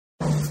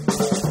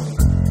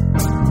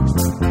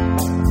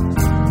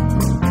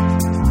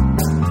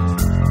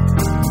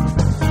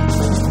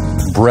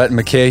Brett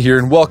McKay here,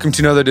 and welcome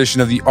to another edition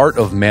of the Art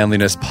of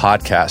Manliness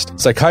podcast.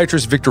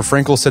 Psychiatrist Viktor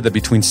Frankl said that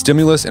between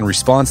stimulus and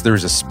response, there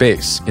is a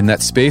space. In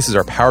that space is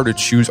our power to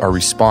choose our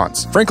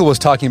response. Frankl was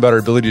talking about our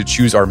ability to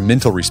choose our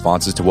mental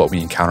responses to what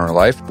we encounter in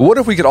life, but what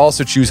if we could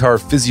also choose how our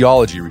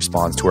physiology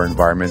responds to our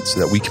environment so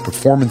that we can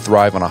perform and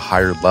thrive on a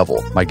higher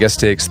level? My guest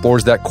today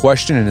explores that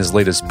question in his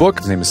latest book.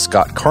 His name is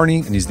Scott Carney,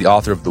 and he's the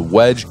author of The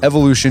Wedge: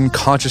 Evolution,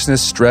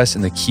 Consciousness, Stress,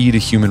 and the Key to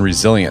Human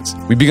Resilience.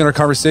 We begin our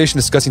conversation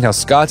discussing how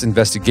Scott's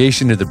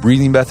investigation into the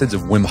breathing methods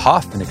of Wim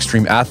Hof, an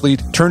extreme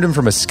athlete, turned him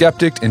from a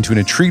skeptic into an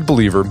intrigued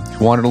believer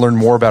who wanted to learn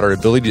more about our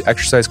ability to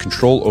exercise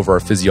control over our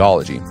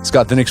physiology.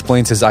 Scott then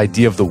explains his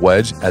idea of the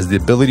wedge as the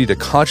ability to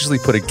consciously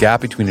put a gap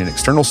between an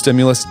external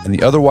stimulus and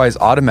the otherwise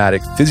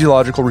automatic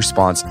physiological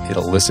response it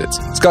elicits.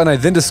 Scott and I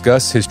then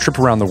discuss his trip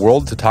around the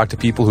world to talk to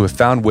people who have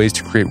found ways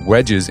to create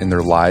wedges in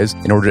their lives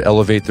in order to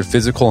elevate their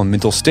physical and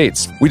mental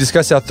states. We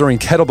discuss how throwing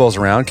kettlebells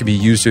around can be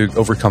used to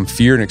overcome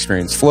fear and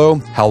experience flow,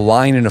 how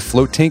lying in a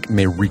float tank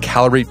may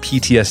recalibrate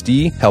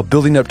PTSD, how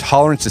building up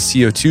tolerance to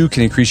CO2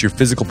 can increase your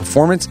physical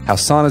performance, how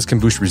saunas can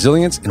boost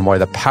resilience, and why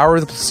the power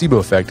of the placebo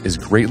effect is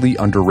greatly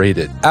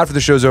underrated. After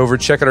the show's over,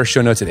 check out our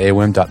show notes at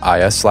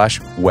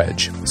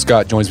aom.is/wedge.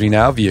 Scott joins me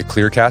now via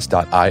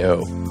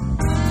clearcast.io.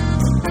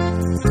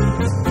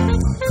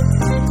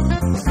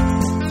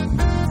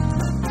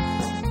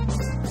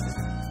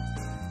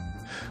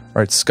 All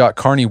right, Scott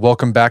Carney,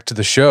 welcome back to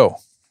the show.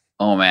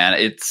 Oh man,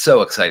 it's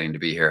so exciting to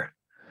be here.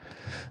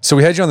 So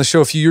we had you on the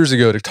show a few years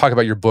ago to talk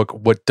about your book,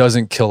 What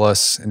Doesn't Kill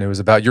Us, and it was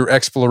about your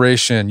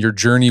exploration, your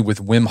journey with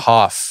Wim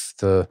Hof,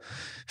 the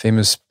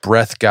famous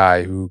breath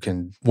guy who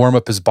can warm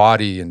up his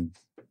body and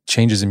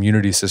change his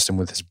immunity system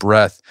with his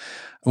breath.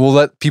 And we'll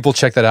let people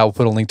check that out. We'll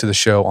put a link to the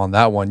show on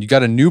that one. You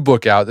got a new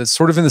book out that's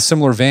sort of in the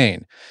similar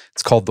vein.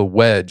 It's called The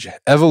Wedge: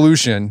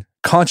 Evolution,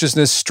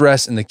 Consciousness,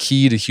 Stress, and the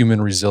Key to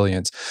Human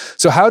Resilience.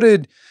 So how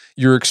did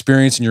your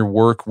experience and your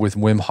work with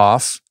Wim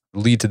Hof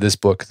lead to this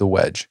book, The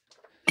Wedge?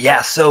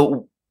 Yeah,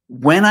 so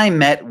when I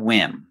met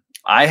Wim,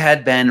 I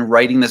had been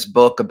writing this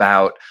book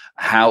about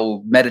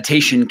how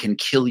meditation can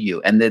kill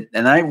you. And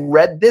I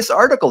read this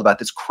article about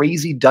this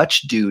crazy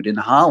Dutch dude in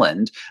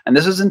Holland. And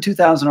this was in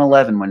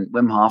 2011 when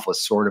Wim Hof was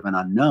sort of an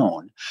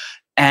unknown.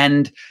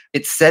 And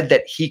it said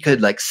that he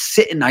could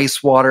sit in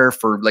ice water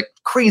for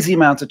crazy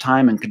amounts of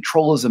time and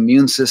control his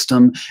immune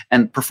system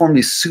and perform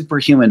these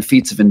superhuman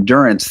feats of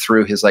endurance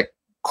through his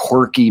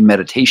quirky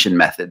meditation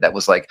method that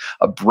was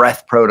a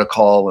breath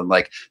protocol and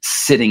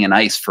sitting in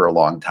ice for a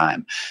long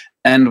time.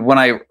 And when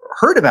I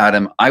heard about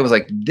him, I was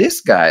like,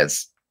 this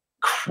guy's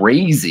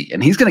crazy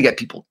and he's going to get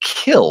people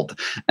killed.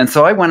 And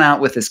so I went out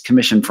with this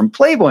commission from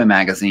Playboy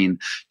magazine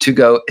to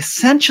go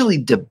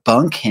essentially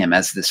debunk him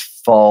as this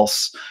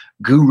false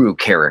guru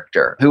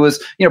character who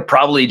was,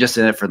 probably just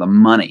in it for the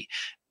money.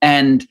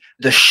 And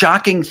the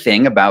shocking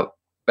thing about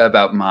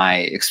my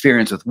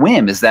experience with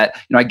Wim is that,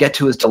 I get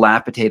to his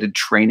dilapidated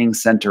training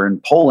center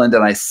in Poland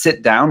and I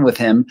sit down with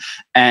him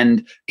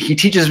and he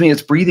teaches me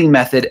his breathing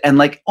method,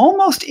 and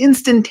almost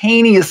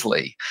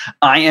instantaneously,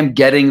 I am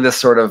getting the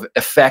sort of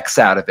effects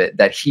out of it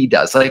that he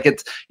does.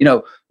 It's,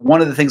 one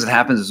of the things that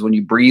happens is when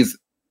you breathe,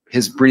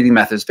 his breathing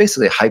method is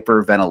basically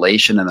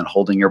hyperventilation and then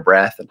holding your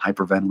breath and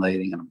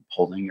hyperventilating and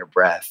holding your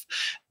breath.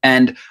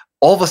 And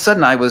all of a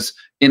sudden I was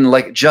in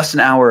just an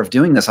hour of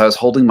doing this, I was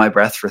holding my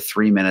breath for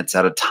 3 minutes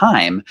at a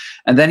time.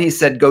 And then he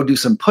said, go do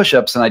some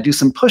push-ups. And I do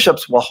some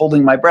push-ups while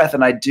holding my breath.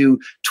 And I do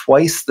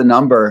twice the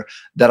number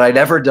that I'd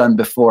ever done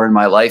before in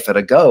my life at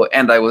a go.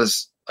 And I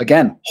was,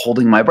 again,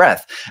 holding my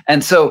breath.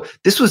 And so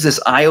this was this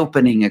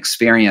eye-opening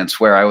experience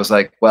where I was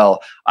like,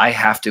 well, I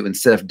have to,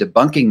 instead of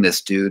debunking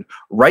this dude,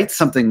 write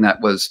something that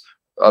was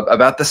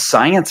about the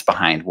science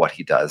behind what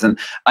he does. And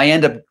I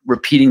end up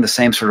repeating the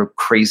same sort of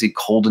crazy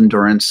cold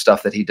endurance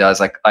stuff that he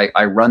does.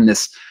 I run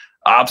this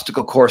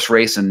obstacle course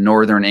race in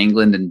northern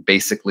England in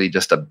basically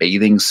just a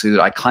bathing suit.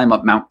 I climb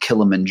up Mount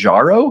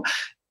Kilimanjaro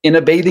in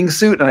a bathing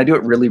suit and I do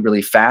it really,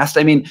 really fast.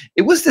 I mean,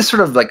 it was this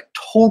sort of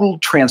total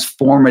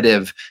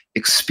transformative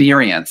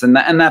experience. And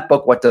that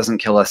book, What Doesn't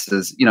Kill Us,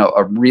 is,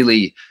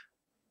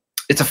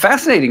 it's a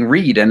fascinating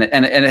read and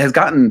it has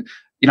gotten,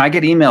 I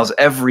get emails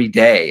every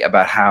day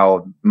about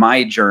how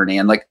my journey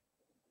and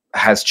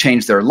has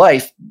changed their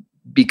life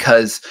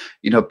because,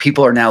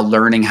 people are now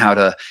learning how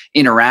to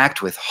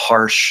interact with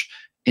harsh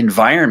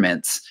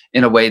environments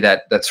in a way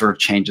that sort of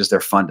changes their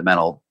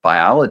fundamental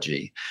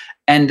biology.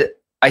 And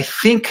I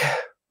think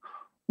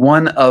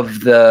one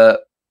of the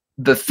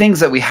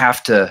things that we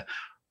have to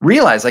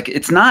realize,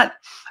 it's not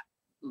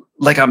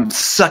I'm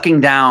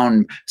sucking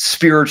down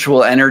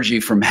spiritual energy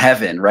from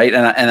heaven, right?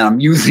 And I'm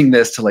using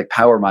this to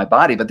power my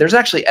body. But there's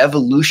actually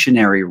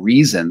evolutionary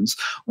reasons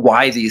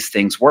why these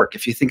things work.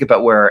 If you think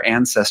about where our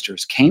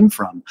ancestors came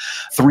from,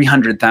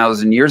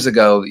 300,000 years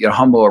ago,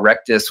 Homo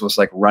erectus was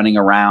running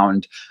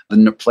around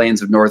the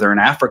plains of northern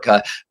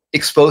Africa,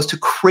 exposed to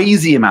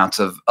crazy amounts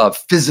of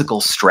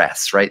physical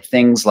stress, right?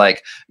 Things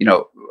like,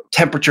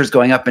 temperatures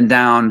going up and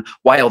down,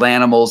 wild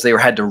animals, they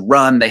had to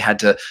run, they had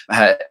to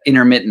have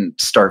intermittent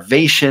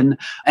starvation.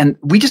 And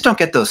we just don't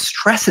get those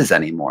stresses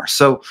anymore.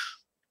 So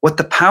what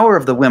the power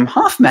of the Wim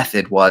Hof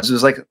method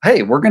was like,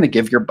 hey, we're going to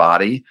give your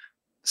body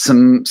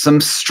some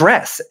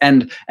stress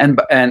and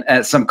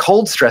some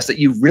cold stress that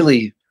you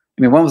really.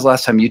 I mean, when was the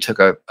last time you took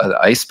an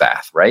ice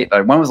bath, right?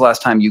 Or when was the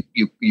last time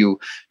you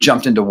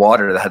jumped into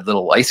water that had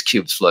little ice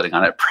cubes floating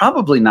on it?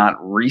 Probably not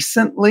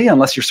recently,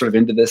 unless you're sort of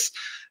into this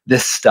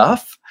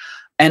stuff.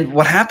 And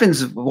what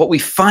happens, what we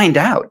find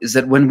out is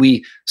that when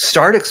we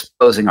start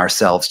exposing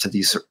ourselves to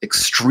these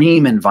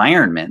extreme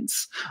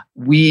environments,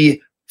 we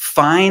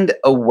find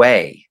a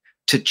way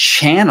to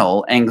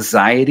channel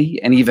anxiety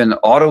and even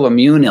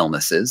autoimmune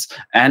illnesses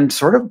and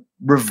sort of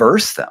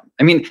reverse them.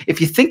 I mean,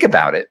 if you think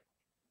about it,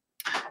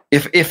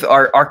 if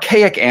our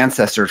archaic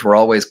ancestors were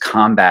always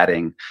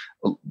combating,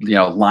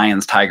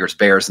 lions, tigers,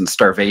 bears, and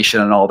starvation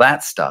and all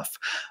that stuff,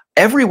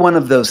 every one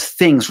of those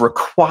things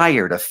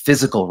required a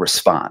physical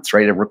response,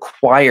 right? It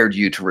required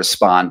you to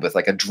respond with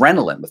like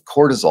adrenaline, with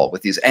cortisol,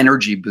 with these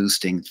energy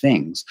boosting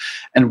things.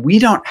 And we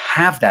don't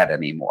have that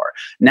anymore.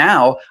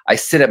 Now I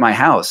sit at my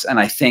house and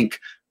I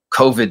think,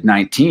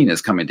 COVID-19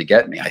 is coming to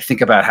get me. I think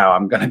about how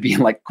I'm going to be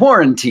in like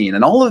quarantine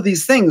and all of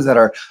these things that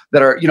are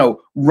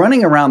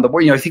running around the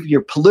world. I think of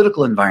your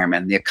political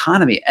environment and the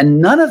economy,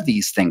 and none of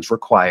these things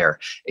require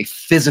a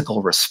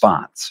physical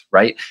response,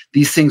 right?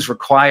 These things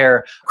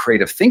require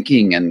creative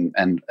thinking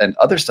and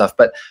other stuff.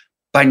 But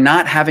by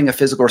not having a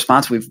physical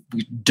response, we've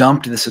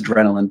dumped this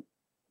adrenaline.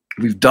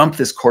 We've dumped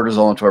this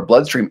cortisol into our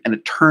bloodstream and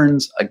it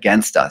turns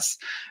against us.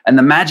 And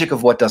the magic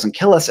of what doesn't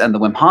kill us and the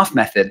Wim Hof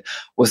method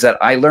was that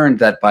I learned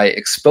that by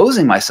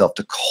exposing myself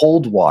to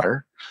cold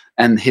water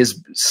and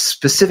his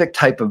specific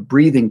type of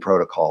breathing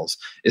protocols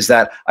is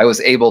that I was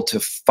able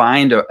to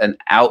find an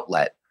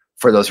outlet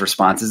for those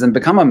responses and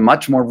become a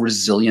much more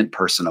resilient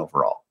person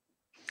overall.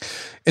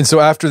 And so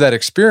after that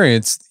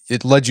experience,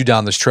 it led you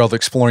down this trail of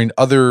exploring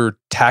other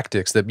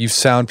tactics that you've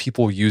found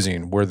people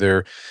using where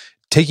they're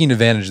taking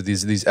advantage of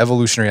these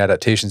evolutionary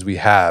adaptations we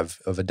have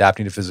of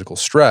adapting to physical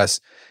stress,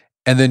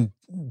 and then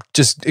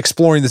just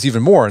exploring this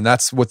even more. And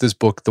that's what this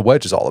book, The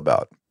Wedge, is all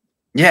about.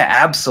 Yeah,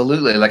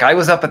 absolutely. Like I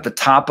was up at the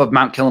top of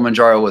Mount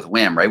Kilimanjaro with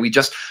Wim, right? We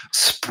just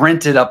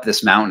sprinted up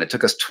this mountain. It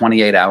took us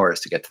 28 hours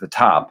to get to the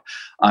top.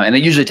 And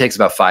it usually takes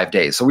about 5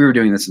 days. So we were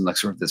doing this in like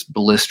sort of this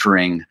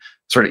blistering,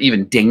 sort of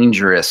even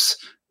dangerous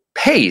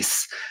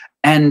pace.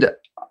 And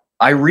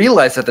I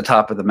realized at the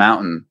top of the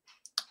mountain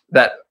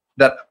that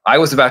I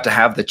was about to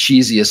have the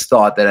cheesiest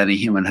thought that any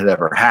human had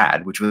ever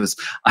had, which was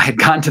I had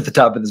gotten to the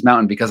top of this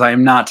mountain because I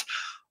am not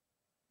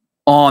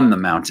on the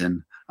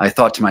mountain. I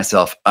thought to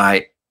myself,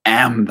 I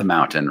am the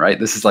mountain, right?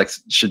 This is like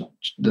sort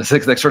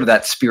of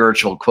that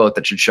spiritual quote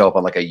that should show up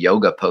on like a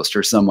yoga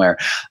poster somewhere.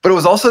 But it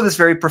was also this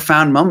very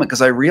profound moment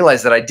because I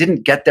realized that I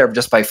didn't get there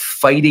just by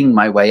fighting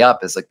my way up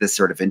as like this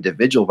sort of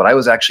individual, but I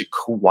was actually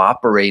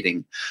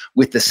cooperating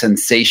with the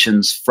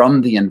sensations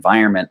from the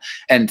environment.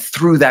 And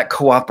through that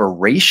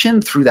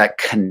cooperation, through that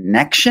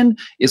connection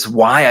is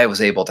why I was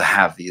able to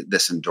have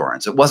this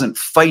endurance. It wasn't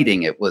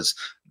fighting, it was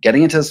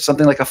getting into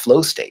something like a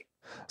flow state.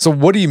 So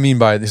what do you mean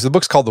by this? The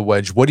book's called The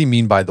Wedge. What do you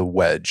mean by the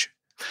wedge?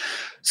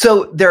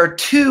 So there are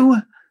two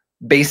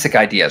basic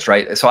ideas,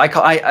 right? So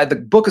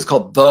the book is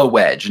called The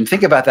Wedge, and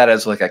think about that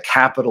as like a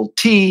capital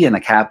T and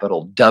a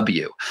capital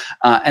W.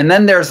 And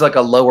then there's like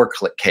a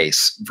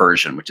lowercase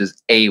version, which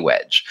is a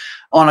wedge.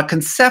 On a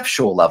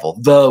conceptual level,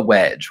 the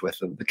wedge with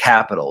the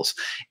capitals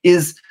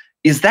is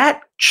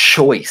that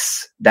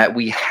choice that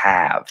we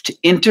have to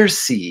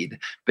intercede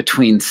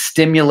between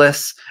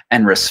stimulus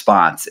and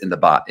response in the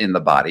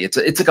body. It's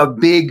like a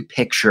big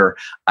picture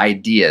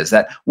idea is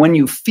that when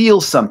you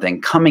feel something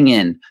coming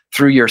in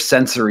through your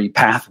sensory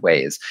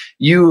pathways,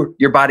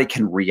 your body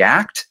can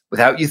react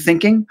without you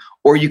thinking,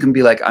 or you can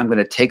be like, I'm going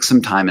to take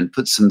some time and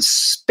put some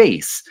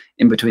space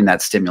in between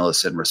that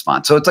stimulus and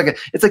response. So it's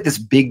like this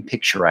big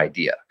picture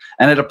idea,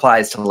 and it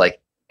applies to like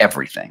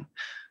everything.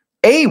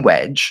 A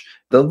wedge,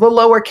 the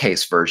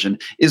lowercase version,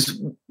 is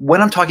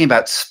when I'm talking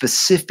about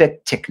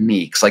specific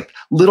techniques, like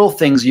little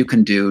things you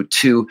can do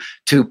to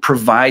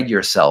provide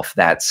yourself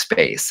that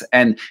space.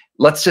 And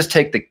let's just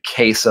take the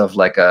case of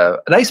like an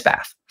ice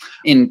bath.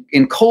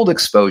 In cold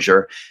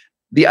exposure,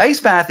 the ice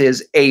bath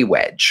is a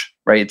wedge,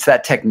 right? It's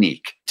that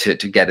technique to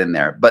get in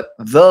there. But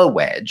the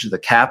wedge, the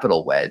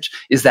capital wedge,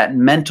 is that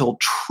mental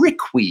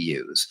trick we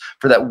use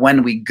for that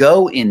when we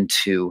go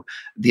into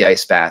the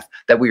ice bath,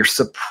 that we are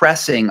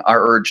suppressing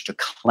our urge to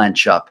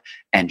clench up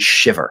and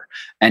shiver.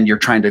 And you're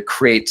trying to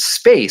create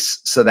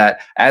space so that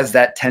as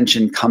that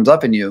tension comes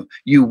up in you,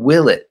 you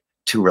will it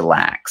to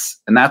relax.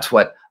 And that's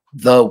what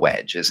the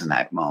wedge is in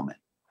that moment.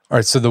 All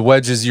right, so the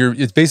wedge is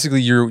it's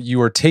basically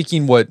you are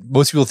taking what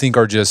most people think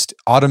are just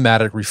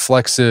automatic,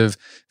 reflexive,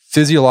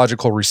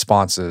 physiological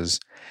responses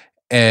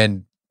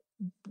and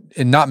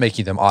not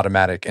making them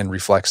automatic and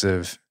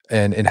reflexive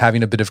and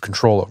having a bit of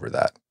control over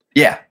that.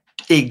 Yeah,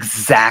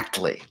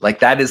 exactly. Like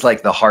that is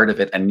like the heart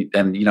of it.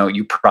 And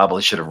you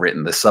probably should have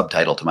written the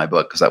subtitle to my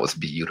book because that was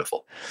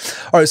beautiful.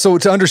 All right, so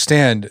to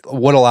understand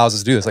what allows us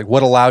to do this, like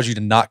what allows you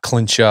to not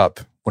clench up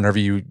whenever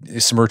you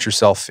submerge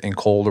yourself in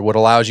cold, or what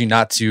allows you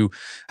not to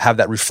have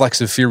that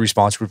reflexive fear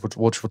response, which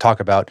we'll talk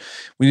about.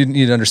 We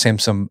need to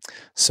understand some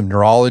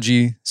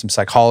neurology, some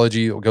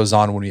psychology, what goes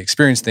on when we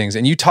experience things.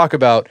 And you talk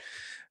about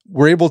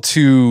you're able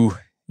to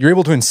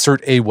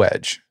insert a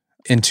wedge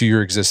into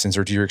your existence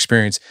or to your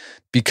experience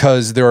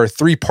because there are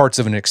three parts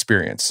of an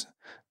experience.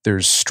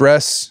 There's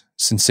stress,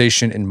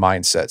 sensation, and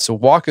mindset. So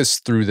walk us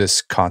through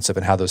this concept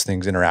and how those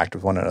things interact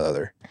with one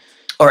another.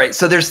 All right,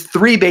 so there's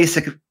three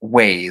basic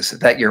ways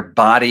that your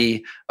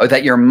body or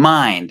that your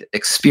mind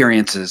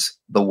experiences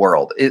the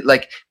world.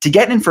 Like to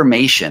get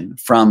information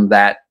from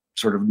that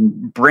sort of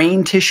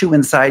brain tissue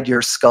inside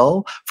your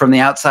skull from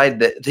the outside,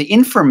 the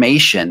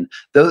information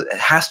though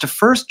has to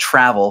first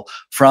travel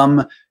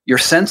from your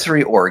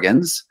sensory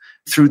organs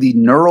through the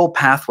neural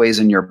pathways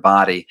in your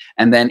body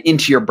and then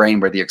into your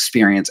brain where the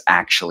experience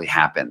actually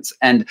happens.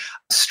 And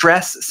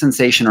stress,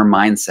 sensation, or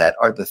mindset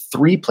are the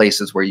three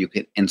places where you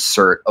can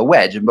insert a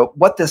wedge. But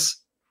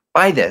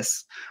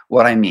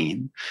what I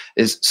mean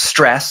is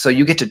stress. So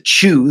you get to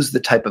choose the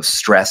type of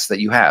stress that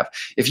you have.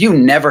 If you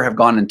never have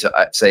gone into,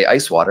 say,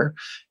 ice water,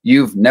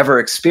 you've never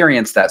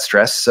experienced that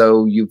stress.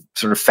 So you've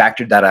sort of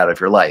factored that out of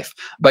your life.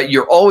 But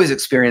you're always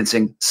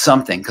experiencing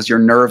something because your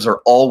nerves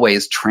are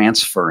always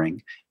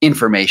transferring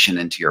information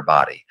into your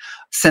body.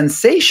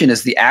 Sensation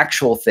is the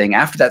actual thing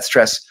after that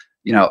stress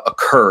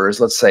occurs.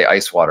 Let's say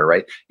ice water,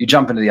 right? You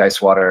jump into the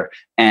ice water,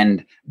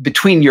 and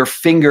between your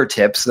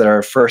fingertips that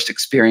are first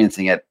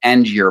experiencing it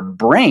and your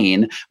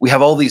brain, we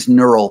have all these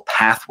neural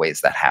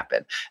pathways that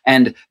happen.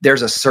 And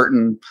there's a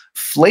certain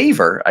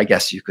flavor, I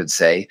guess you could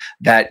say,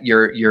 that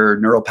your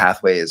neural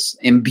pathways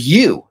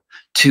imbue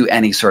to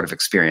any sort of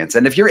experience.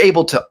 And if you're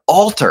able to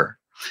alter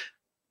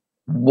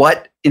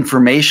what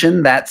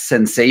information that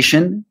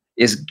sensation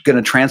is going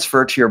to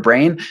transfer to your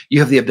brain, you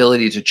have the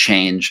ability to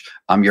change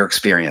your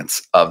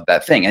experience of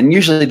that thing. And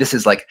usually this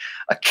is like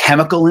a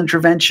chemical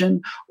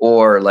intervention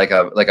or like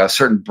a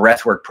certain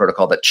breathwork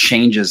protocol that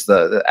changes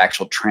the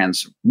actual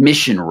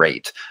transmission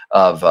rate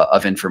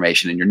of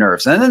information in your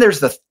nerves. And then there's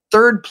the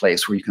third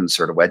place where you can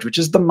insert a wedge, which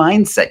is the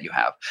mindset you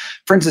have.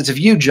 For instance, if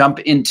you jump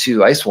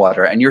into ice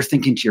water and you're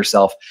thinking to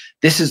yourself,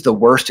 this is the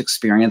worst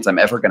experience I'm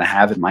ever going to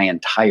have in my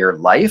entire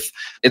life,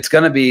 it's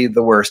going to be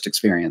the worst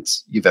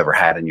experience you've ever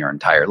had in your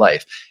entire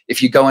life.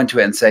 If you go into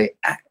it and say,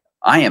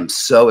 I am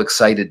so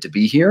excited to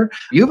be here,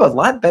 you have a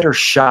lot better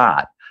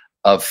shot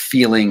of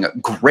feeling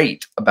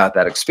great about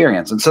that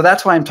experience. And so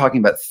that's why I'm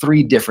talking about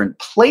three different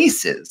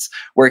places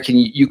where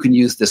you can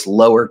use this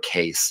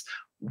lowercase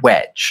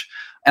wedge.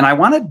 And I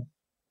want to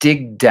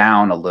dig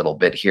down a little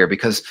bit here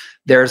because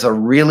there's a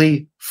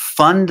really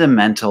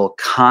fundamental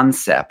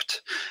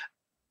concept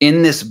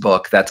in this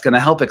book that's going to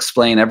help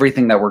explain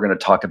everything that we're going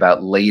to talk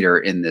about later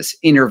in this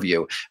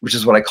interview, which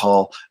is what I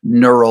call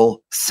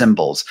neural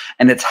symbols.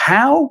 And it's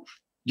how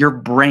your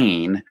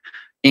brain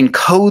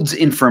encodes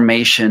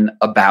information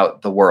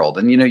about the world.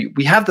 And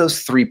we have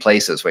those three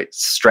places, right?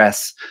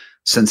 Stress,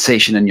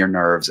 sensation in your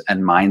nerves,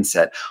 and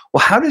mindset.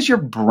 Well, how does your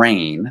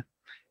brain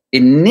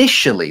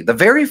initially, the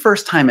very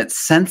first time it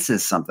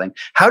senses something,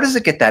 how does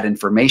it get that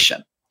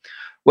information?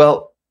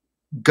 Well,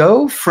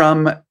 go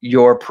from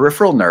your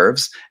peripheral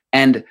nerves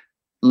and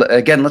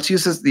again, let's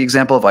use the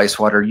example of ice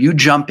water. You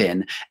jump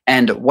in,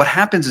 and what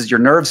happens is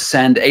your nerves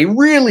send a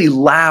really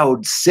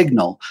loud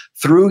signal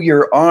through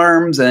your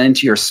arms and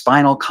into your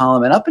spinal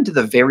column and up into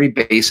the very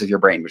base of your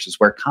brain, which is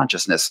where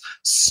consciousness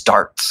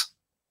starts.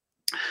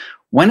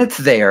 When it's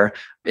there,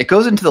 it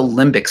goes into the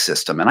limbic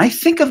system. And I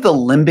think of the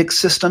limbic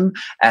system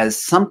as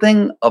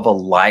something of a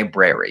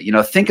library.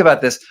 Think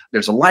about this.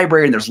 There's a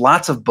library and there's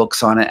lots of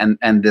books on it.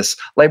 And this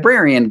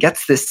librarian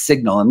gets this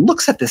signal and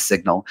looks at this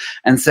signal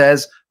and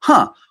says,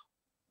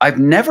 I've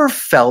never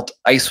felt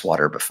ice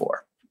water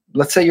before.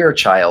 Let's say you're a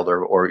child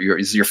or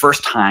it's your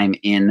first time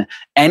in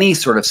any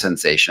sort of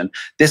sensation.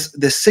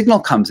 This signal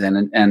comes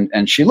in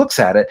and she looks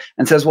at it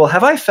and says, well,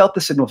 have I felt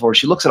the signal before?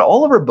 She looks at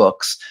all of her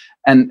books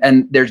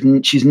and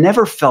she's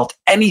never felt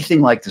anything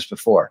like this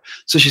before.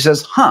 So she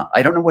says,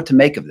 I don't know what to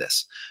make of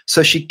this.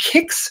 So she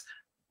kicks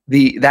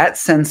that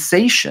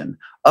sensation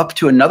up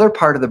to another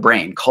part of the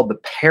brain called the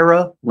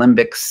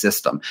paralimbic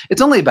system.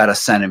 It's only about 1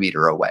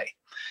 centimeter away.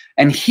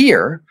 And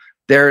here,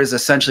 there is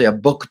essentially a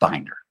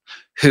bookbinder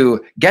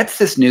who gets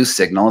this new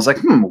signal, is like,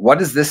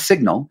 what is this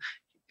signal?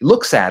 He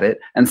looks at it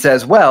and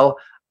says, well,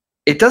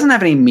 it doesn't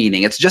have any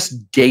meaning. It's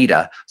just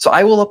data. So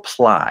I will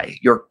apply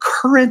your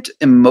current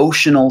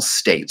emotional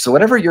state. So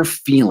whatever you're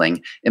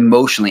feeling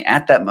emotionally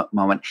at that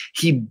moment,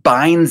 he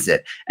binds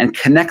it and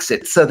connects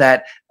it so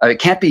that it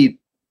can't be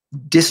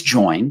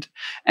disjoined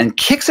and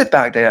kicks it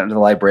back down to the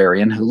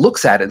librarian who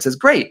looks at it and says,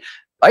 great.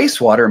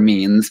 Ice water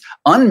means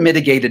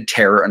unmitigated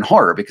terror and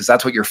horror because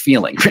that's what you're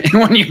feeling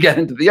when you get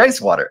into the ice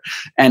water,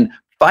 and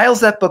files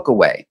that book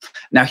away.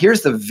 Now,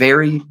 here's the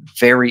very,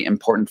 very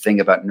important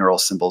thing about neural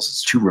symbols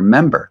is to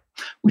remember,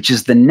 which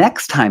is the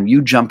next time you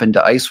jump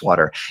into ice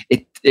water,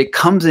 it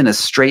comes in as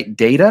straight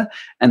data,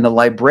 and the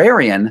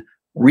librarian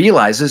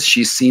realizes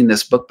she's seen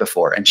this book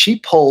before, and she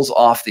pulls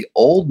off the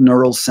old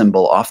neural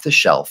symbol off the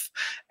shelf,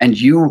 and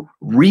you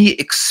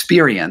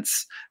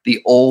re-experience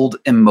the old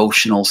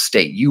emotional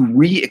state. You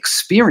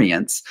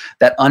re-experience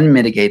that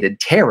unmitigated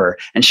terror,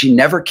 and she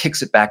never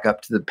kicks it back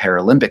up to the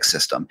Paralympic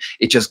system.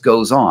 It just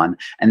goes on,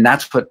 and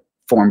that's what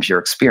forms your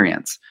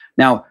experience.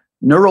 Now,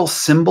 neural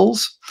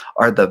symbols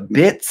are the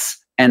bits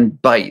and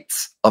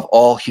bytes of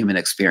all human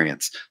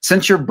experience.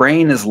 Since your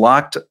brain is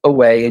locked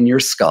away in your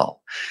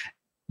skull,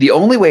 the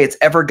only way it's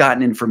ever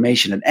gotten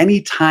information at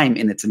any time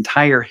in its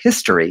entire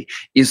history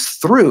is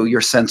through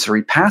your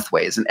sensory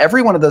pathways. And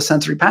every one of those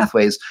sensory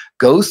pathways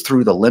goes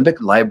through the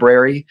limbic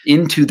library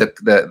into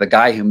the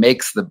guy who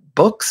makes the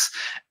books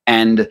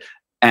and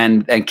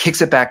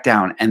kicks it back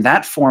down. And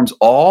that forms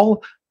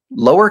all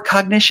lower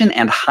cognition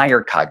and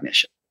higher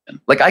cognition.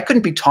 Like, I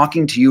couldn't be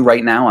talking to you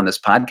right now on this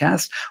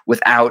podcast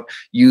without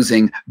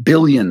using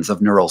billions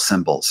of neural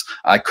symbols.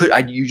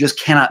 You just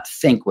cannot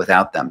think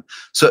without them.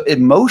 So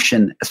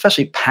emotion,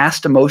 especially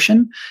past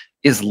emotion,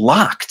 is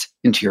locked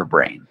into your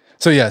brain.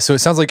 So yeah, so it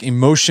sounds like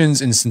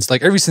emotions, and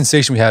like every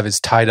sensation we have is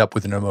tied up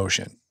with an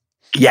emotion.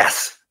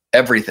 Yes.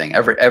 Everything,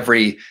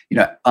 every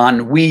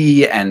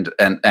ennui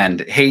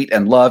and hate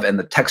and love and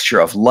the texture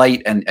of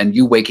light and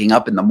you waking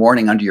up in the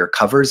morning under your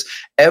covers,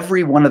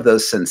 every one of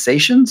those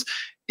sensations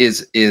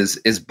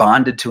is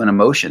bonded to an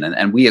emotion,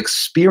 and we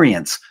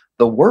experience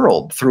the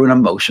world through an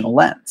emotional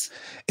lens.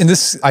 And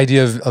this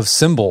idea of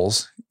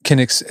symbols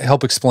can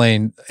help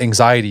explain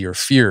anxiety or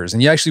fears.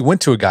 And you actually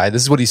went to a guy,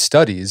 this is what he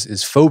studies,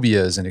 is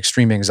phobias and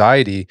extreme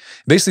anxiety.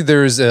 Basically,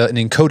 there's an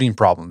encoding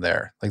problem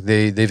there. Like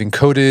they've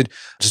encoded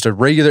just a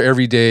regular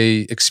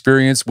everyday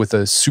experience with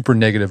a super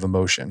negative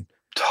emotion.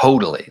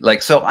 Totally.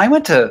 So I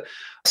went to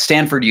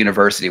Stanford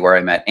University, where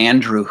I met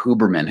Andrew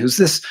Huberman, who's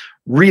this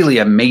really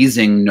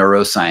amazing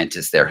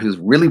neuroscientist there who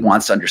really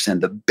wants to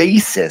understand the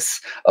basis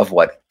of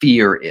what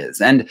fear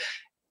is. And,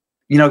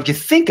 if you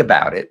think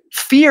about it,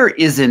 fear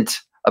isn't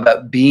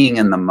about being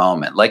in the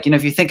moment.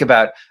 If you think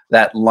about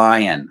that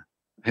lion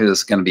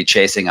who's going to be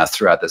chasing us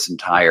throughout this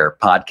entire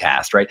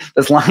podcast, right?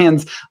 This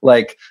lion's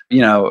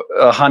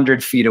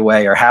 100 feet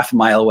away or half a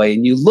mile away,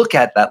 and you look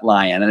at that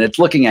lion and it's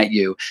looking at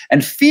you.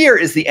 And fear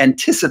is the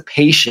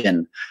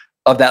anticipation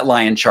of that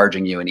lion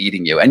charging you and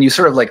eating you. And you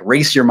sort of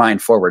race your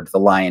mind forward to the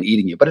lion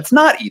eating you, but it's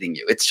not eating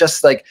you. It's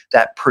just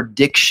that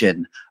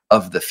prediction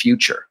of the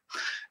future.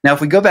 Now, if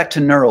we go back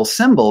to neural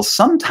symbols,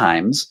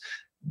 sometimes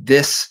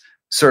this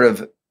sort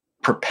of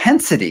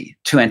propensity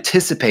to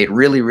anticipate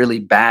really, really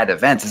bad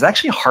events is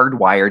actually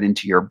hardwired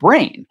into your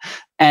brain.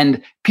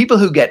 And people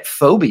who get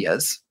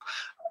phobias,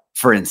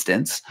 for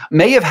instance,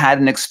 may have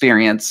had an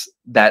experience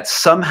that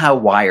somehow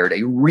wired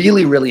a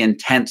really, really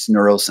intense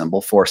neural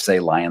symbol for, say,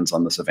 lions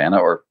on the savannah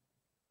or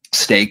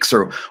snakes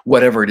or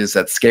whatever it is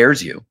that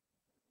scares you.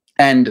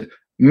 And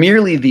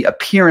merely the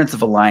appearance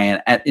of a lion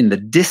in the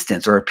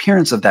distance, or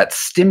appearance of that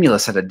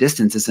stimulus at a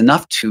distance, is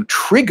enough to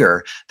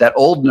trigger that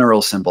old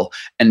neural symbol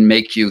and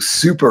make you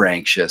super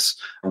anxious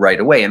right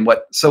away. And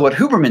what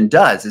Huberman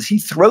does is he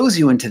throws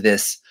you into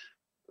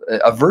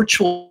a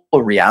virtual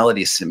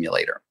reality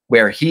simulator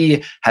where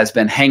he has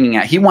been hanging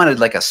out. He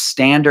wanted a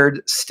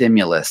standard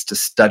stimulus to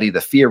study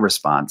the fear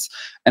response.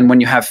 And when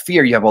you have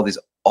fear, you have all these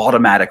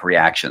automatic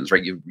reactions,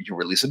 right? You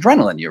release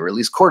adrenaline, you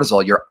release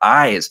cortisol, your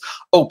eyes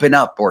open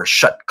up or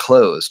shut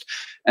closed.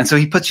 And so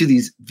he puts you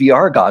these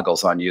VR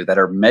goggles on you that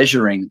are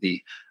measuring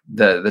the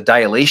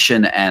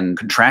dilation and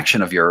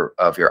contraction of your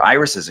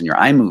irises and your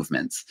eye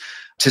movements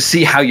to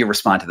see how you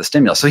respond to the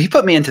stimulus. So he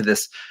put me into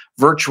this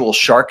virtual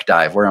shark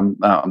dive where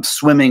I'm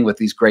swimming with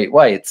these great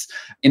whites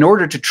in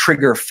order to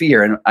trigger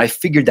fear. And I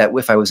figured that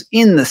if I was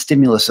in the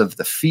stimulus of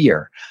the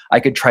fear, I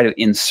could try to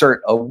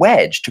insert a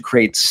wedge to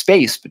create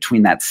space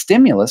between that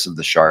stimulus of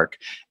the shark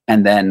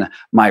and then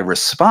my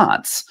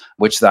response,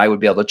 which I would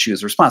be able to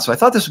choose response. So I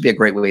thought this would be a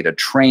great way to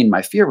train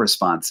my fear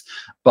response.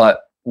 But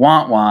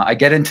I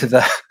get into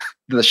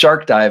the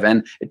shark dive,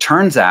 and it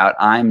turns out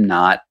I'm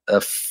not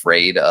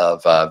afraid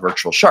of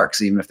virtual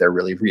sharks, even if they're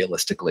really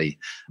realistically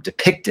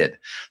depicted.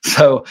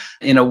 So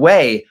in a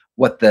way,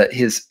 what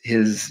his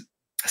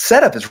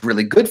setup is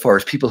really good for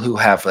is people who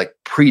have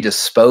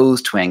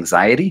predisposed to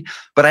anxiety,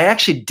 but I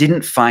actually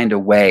didn't find a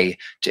way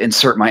to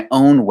insert my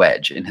own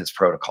wedge in his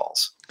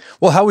protocols.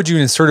 Well, how would you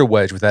insert a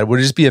wedge with that? Would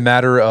it just be a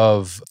matter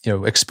of,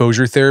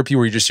 exposure therapy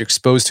where you're just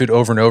exposed to it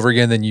over and over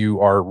again, then you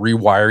are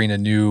rewiring a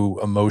new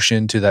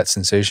emotion to that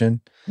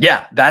sensation?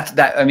 Yeah, that's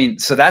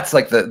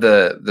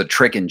the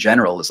trick in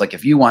general is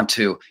if you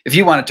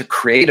wanted to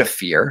create a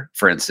fear,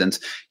 for instance,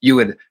 you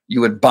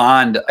would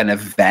bond an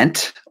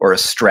event or a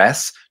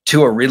stress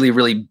to a really,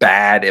 really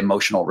bad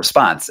emotional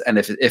response. And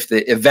if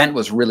the event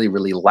was really,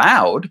 really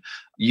loud,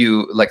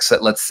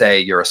 let's say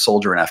you're a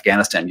soldier in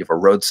Afghanistan, you have a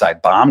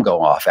roadside bomb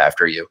go off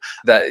after you,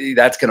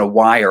 that's going to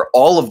wire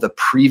all of the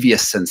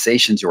previous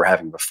sensations you were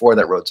having before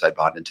that roadside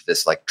bomb into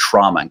this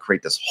trauma and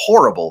create this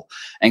horrible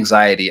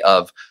anxiety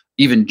of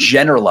even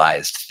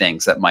generalized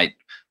things that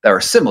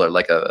are similar,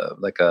 like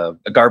a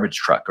garbage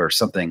truck or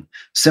something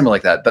similar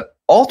like that. But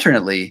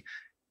alternately,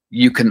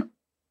 you can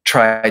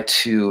try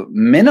to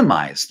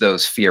minimize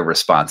those fear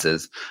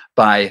responses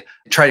by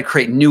try to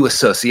create new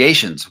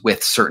associations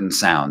with certain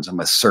sounds and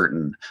with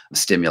certain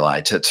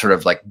stimuli to sort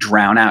of like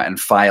drown out and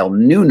file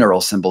new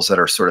neural symbols that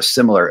are sort of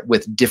similar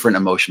with different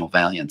emotional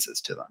valiances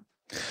to them.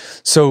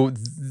 So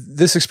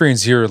this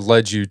experience here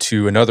led you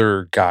to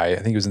another guy. I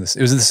think it was in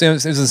the San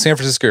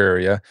Francisco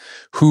area,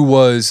 who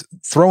was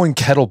throwing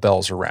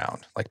kettlebells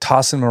around, like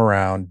tossing them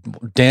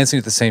around, dancing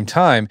at the same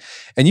time.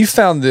 And you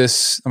found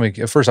this. I mean,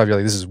 at first off, you're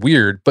like, "This is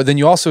weird," but then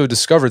you also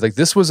discovered like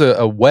this was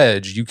a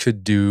wedge you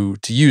could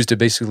use to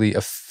basically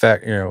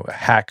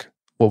hack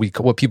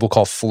what people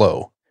call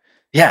flow.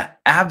 Yeah,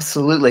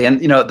 absolutely. And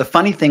the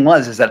funny thing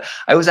is that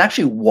I was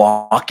actually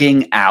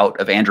walking out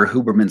of Andrew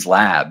Huberman's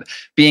lab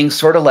being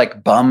sort of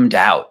like bummed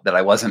out that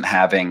I wasn't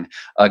having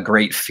a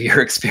great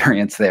fear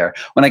experience there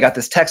when I got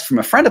this text from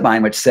a friend of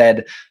mine which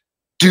said,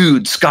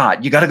 "Dude,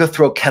 Scott, you got to go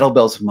throw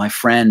kettlebells with my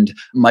friend,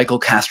 Michael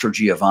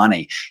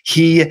Castrogiovanni.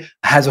 He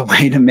has a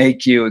way to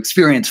make you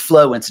experience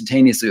flow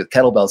instantaneously with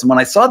kettlebells." And when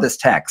I saw this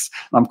text,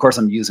 and of course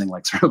I'm using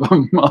like sort of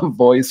a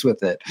voice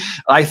with it,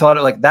 I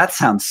thought like, that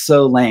sounds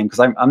so lame because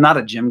I'm not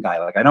a gym guy.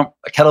 Like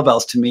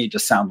kettlebells to me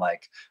just sound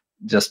like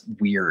just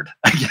weird,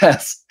 I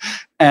guess.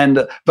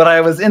 But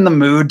I was in the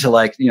mood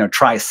to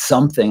try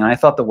something. And I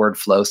thought the word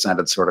flow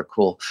sounded sort of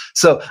cool.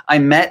 So I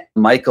met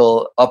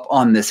Michael up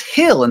on this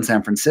hill in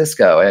San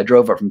Francisco. I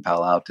drove up from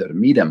Palo Alto to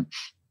meet him.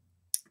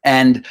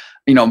 And,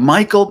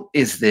 Michael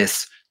is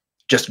this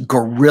just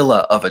gorilla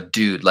of a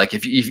dude. Like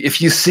if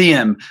you see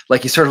him,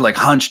 like he's sort of like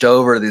hunched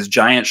over, these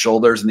giant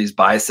shoulders and these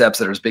biceps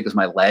that are as big as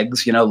my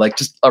legs, like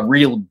just a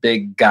real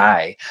big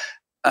guy.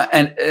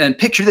 And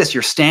picture this,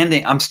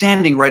 I'm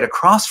standing right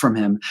across from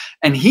him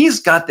and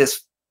he's got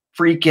this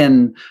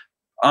freaking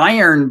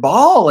iron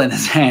ball in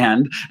his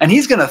hand and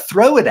he's going to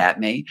throw it at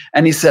me.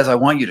 And he says, "I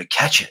want you to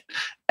catch it."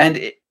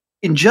 And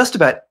in just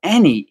about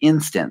any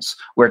instance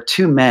where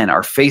two men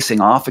are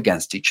facing off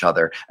against each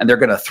other and they're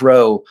going to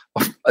throw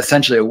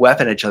essentially a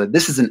weapon at each other,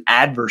 this is an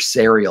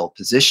adversarial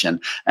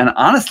position. And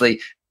honestly,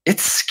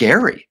 it's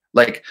scary.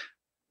 Like,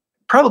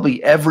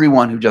 probably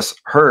everyone who just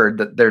heard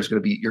that you're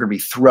going to be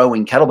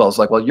throwing kettlebells,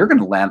 like, well,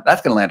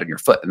 that's going to land on your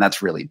foot, and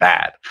that's really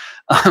bad.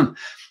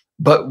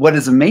 But what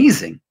is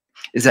amazing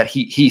is that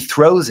he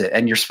throws it,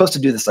 and you're supposed to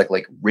do this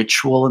like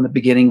ritual in the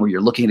beginning where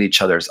you're looking at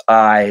each other's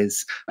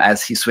eyes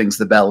as he swings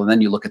the bell, and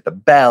then you look at the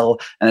bell,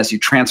 and as you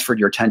transferred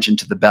your attention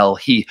to the bell,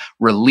 he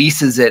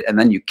releases it, and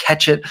then you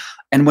catch it.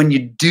 And when you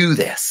do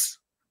this,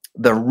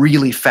 the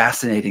really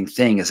fascinating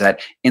thing is that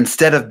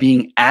instead of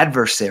being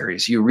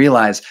adversaries, you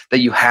realize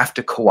that you have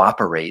to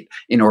cooperate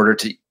in order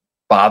to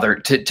bother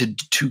to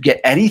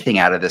get anything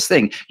out of this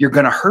thing. You're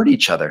going to hurt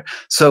each other.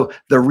 So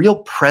the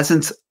real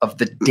presence of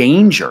the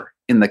danger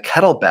in the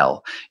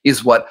kettlebell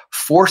is what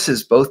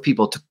forces both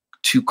people to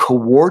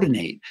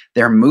coordinate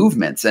their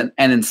movements. And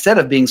instead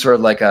of being sort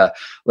of like a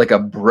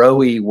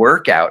bro-y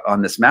workout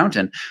on this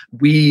mountain,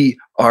 we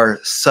are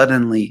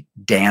suddenly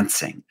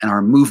dancing and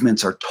our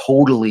movements are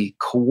totally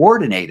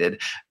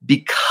coordinated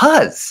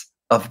because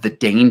of the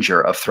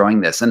danger of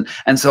throwing this. And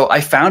so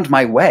I found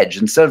my wedge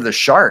instead of the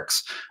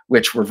sharks,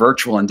 which were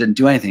virtual and didn't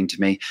do anything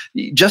to me.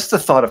 Just the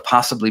thought of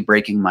possibly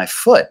breaking my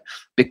foot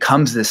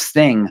becomes this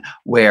thing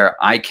where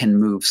I can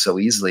move so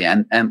easily.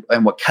 And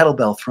what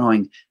kettlebell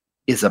throwing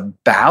is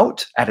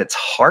about at its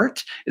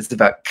heart is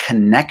about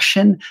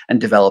connection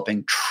and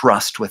developing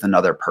trust with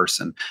another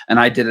person. And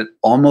I did it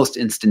almost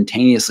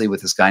instantaneously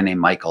with this guy named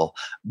Michael,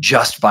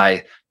 just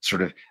by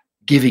sort of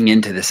giving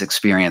into this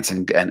experience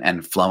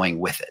and flowing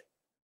with it.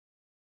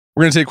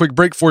 We're going to take a quick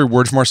break for a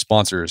word from our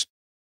sponsors.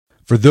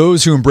 For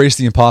those who embrace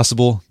the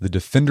impossible, the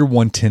Defender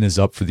 110 is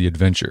up for the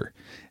adventure.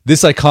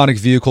 This iconic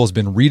vehicle has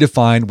been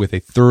redefined with a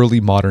thoroughly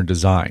modern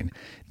design.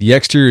 The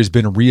exterior has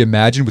been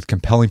reimagined with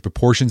compelling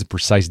proportions and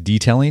precise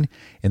detailing,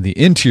 and the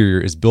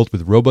interior is built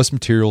with robust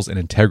materials and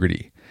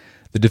integrity.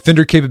 The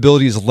Defender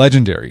capability is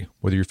legendary,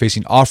 whether you're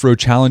facing off-road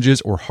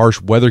challenges or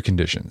harsh weather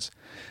conditions.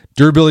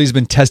 Durability has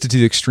been tested to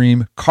the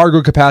extreme,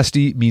 cargo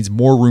capacity means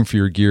more room for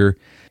your gear,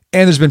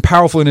 and there's been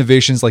powerful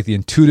innovations like the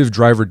intuitive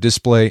driver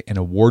display and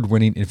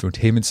award-winning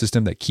infotainment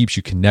system that keeps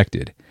you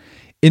connected.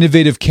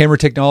 Innovative camera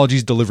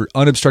technologies deliver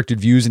unobstructed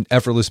views and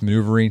effortless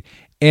maneuvering,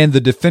 and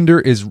the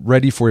Defender is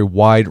ready for a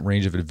wide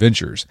range of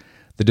adventures.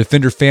 The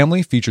Defender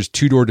family features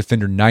two-door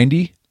Defender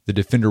 90, the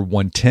Defender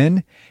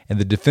 110, and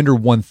the Defender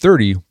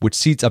 130, which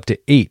seats up to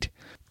 8.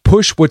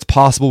 Push what's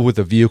possible with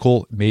a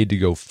vehicle made to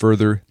go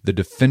further, the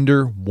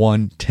Defender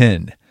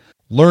 110.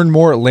 Learn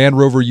more at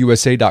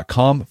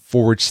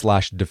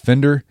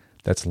LandRoverUSA.com/Defender.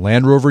 That's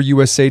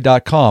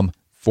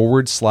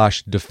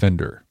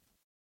LandRoverUSA.com/Defender.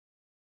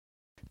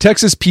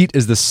 Texas Pete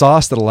is the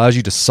sauce that allows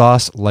you to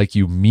sauce like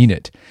you mean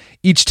it.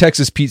 Each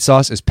Texas Pete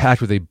sauce is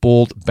packed with a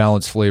bold,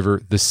 balanced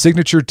flavor. The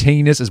signature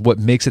tanginess is what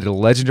makes it a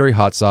legendary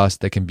hot sauce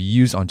that can be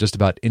used on just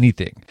about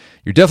anything.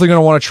 You're definitely going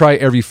to want to try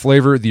every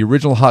flavor. The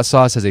original hot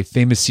sauce has a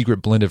famous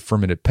secret blend of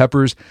fermented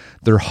peppers.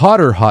 Their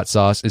hotter hot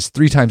sauce is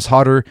 3 times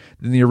hotter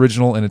than the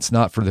original, and it's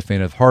not for the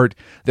faint of heart.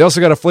 They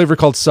also got a flavor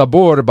called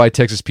Sabor by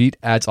Texas Pete,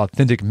 adds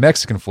authentic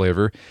Mexican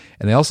flavor,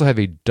 and they also have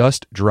a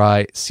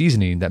dust-dry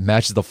seasoning that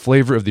matches the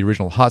flavor of the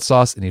original hot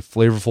sauce in a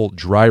flavorful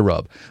dry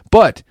rub.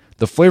 But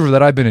the flavor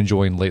that I've been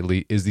enjoying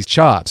lately is the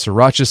Cha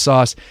Sriracha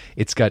sauce.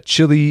 It's got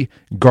chili,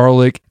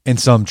 garlic, and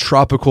some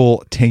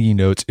tropical tangy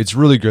notes. It's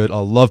really good. I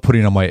love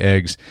putting it on my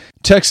eggs.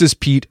 Texas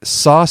Pete,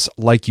 sauce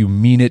like you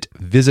mean it.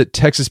 Visit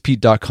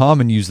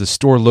TexasPete.com and use the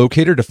store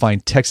locator to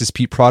find Texas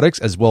Pete products,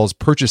 as well as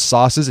purchase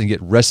sauces and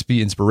get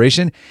recipe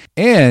inspiration.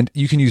 And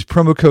you can use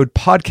promo code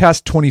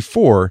podcast24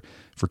 for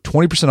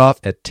 20% off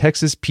at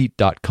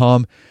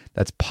TexasPete.com.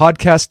 That's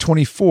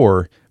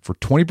podcast24 for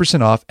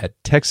 20% off at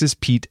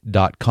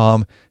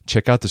TexasPete.com.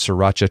 Check out the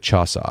Sriracha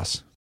Cha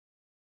sauce.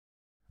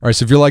 All right,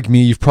 so if you're like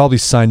me, you've probably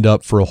signed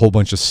up for a whole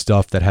bunch of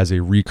stuff that has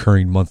a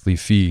recurring monthly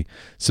fee.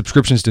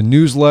 Subscriptions to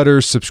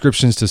newsletters,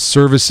 subscriptions to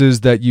services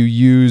that you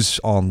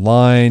use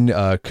online,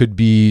 could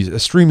be a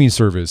streaming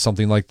service,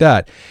 something like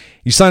that.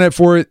 You sign up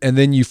for it and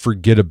then you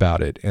forget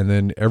about it. And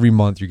then every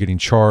month you're getting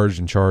charged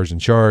and charged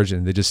and charged,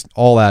 and they just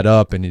all add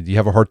up, and you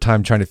have a hard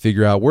time trying to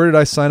figure out, where did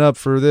I sign up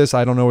for this?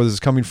 I don't know where this is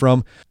coming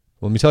from.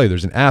 Well, let me tell you,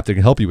 there's an app that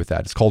can help you with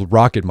that. It's called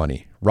Rocket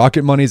Money.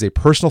 Rocket Money is a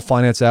personal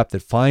finance app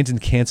that finds and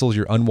cancels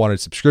your unwanted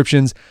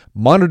subscriptions,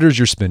 monitors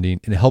your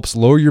spending, and helps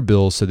lower your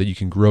bills so that you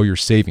can grow your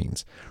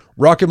savings.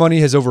 Rocket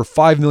Money has over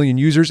 5 million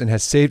users and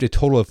has saved a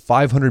total of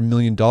 $500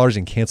 million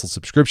in canceled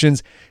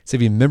subscriptions,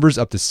 saving members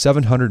up to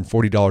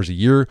 $740 a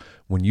year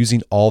when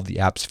using all of the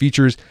app's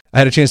features. I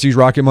had a chance to use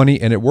Rocket Money,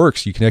 and it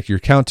works. You connect your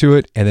account to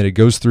it, and then it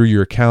goes through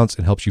your accounts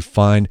and helps you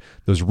find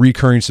those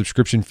recurring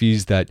subscription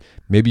fees that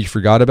maybe you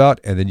forgot about,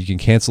 and then you can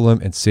cancel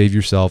them and save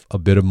yourself a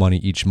bit of money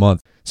each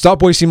month.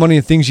 Stop wasting money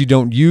on things you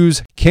don't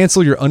use.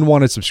 Cancel your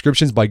unwanted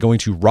subscriptions by going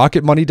to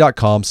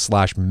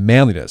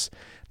rocketmoney.com/manliness.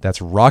 That's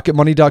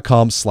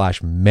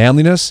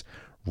rocketmoney.com/manliness,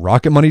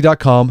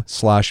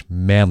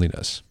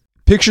 rocketmoney.com/manliness.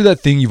 Picture that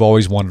thing you've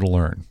always wanted to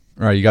learn.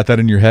 All right, you got that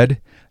in your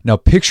head? Now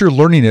picture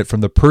learning it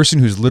from the person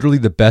who's literally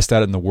the best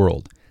at it in the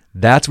world.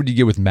 That's what you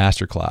get with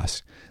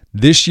Masterclass.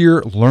 This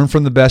year, learn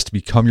from the best to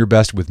become your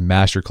best with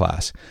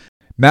Masterclass.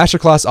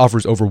 Masterclass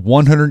offers over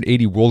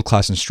 180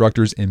 world-class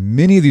instructors, and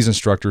many of these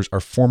instructors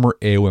are former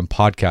AOM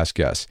podcast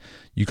guests.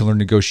 You can learn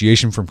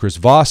negotiation from Chris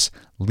Voss,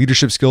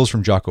 leadership skills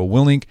from Jocko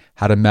Willink,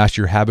 how to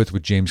master your habits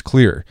with James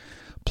Clear.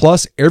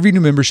 Plus, every new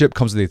membership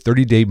comes with a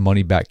 30-day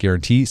money-back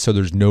guarantee, so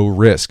there's no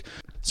risk.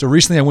 So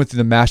recently I went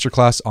through the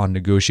masterclass on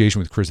negotiation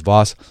with Chris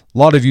Voss. A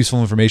lot of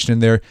useful information in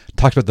there.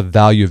 Talked about the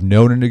value of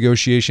no in a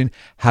negotiation,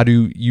 how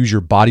to use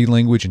your body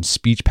language and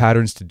speech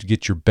patterns to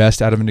get your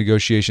best out of a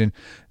negotiation.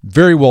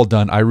 Very well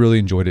done. I really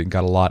enjoyed it and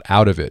got a lot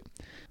out of it.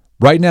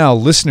 Right now,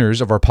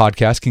 listeners of our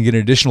podcast can get an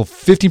additional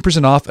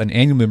 15% off an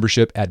annual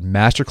membership at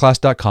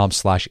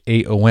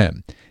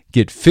masterclass.com/AOM.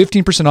 Get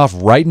 15% off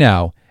right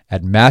now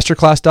at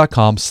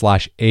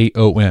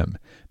masterclass.com/AOM.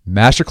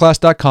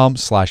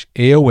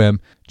 Masterclass.com/AOM.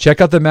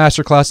 Check out the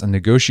masterclass on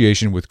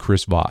negotiation with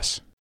Chris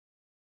Voss.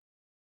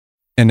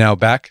 And now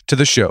back to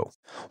the show.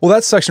 Well,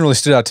 that section really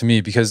stood out to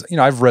me because,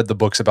 I've read the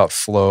books about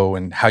flow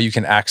and how you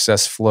can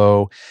access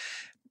flow.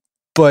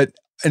 But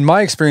in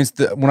my experience,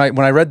 when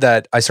I read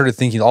that, I started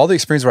thinking all the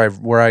experience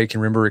where I can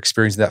remember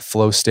experiencing that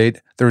flow state,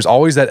 there was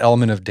always that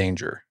element of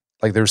danger.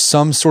 Like there's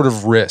some sort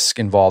of risk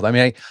involved. I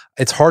mean,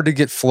 it's hard to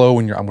get flow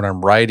when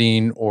I'm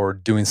writing or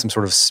doing some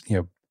sort of,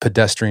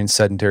 pedestrian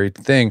sedentary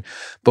thing.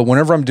 But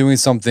whenever I'm doing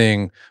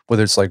something,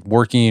 whether it's like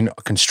working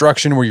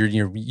construction where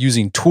you're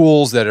using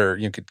tools that are,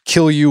 could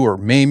kill you or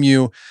maim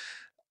you,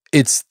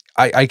 it's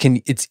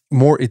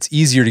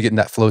easier to get in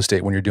that flow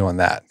state when you're doing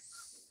that.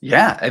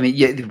 Yeah. I mean,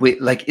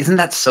 isn't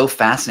that so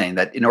fascinating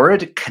that in order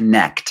to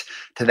connect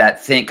to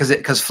that thing,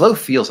 because flow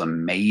feels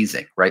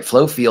amazing, right?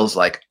 Flow feels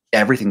like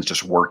everything's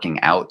just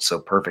working out so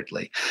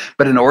perfectly.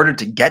 But in order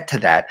to get to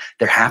that,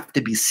 there have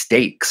to be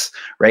stakes,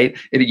 right?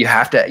 You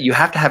have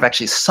to have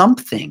actually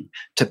something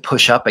to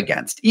push up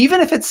against, even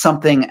if it's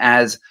something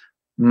as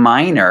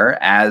minor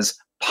as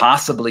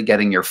possibly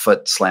getting your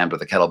foot slammed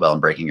with a kettlebell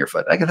and breaking your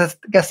foot. I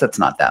guess that's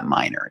not that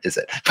minor, is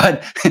it?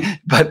 But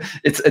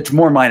it's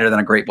more minor than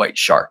a great white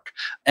shark.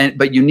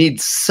 But you need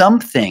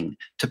something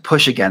to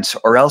push against,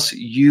 or else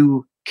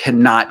you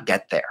cannot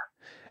get there.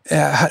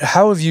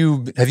 How have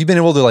you been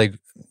able to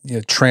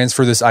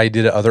transfer this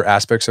idea to other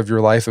aspects of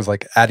your life of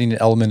adding an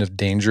element of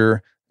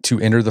danger to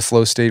enter the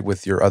flow state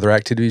with your other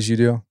activities you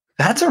do?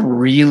 That's a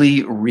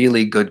really,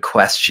 really good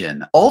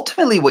question.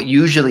 Ultimately, what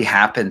usually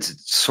happens,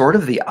 it's sort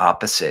of the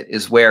opposite,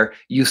 is where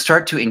you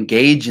start to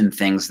engage in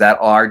things that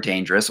are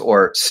dangerous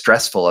or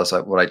stressful, as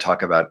what I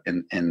talk about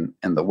in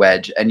the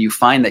wedge, and you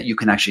find that you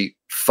can actually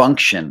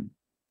function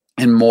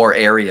in more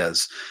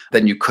areas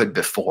than you could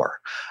before.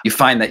 You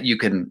find that you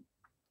can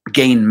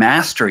gain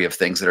mastery of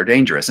things that are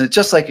dangerous. And it's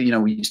just like,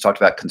 we just talked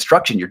about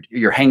construction.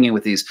 You're hanging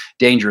with these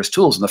dangerous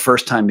tools, and the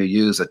first time you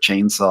use a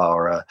chainsaw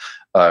or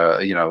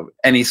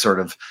any sort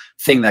of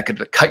thing that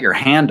could cut your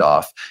hand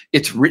off,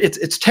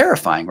 it's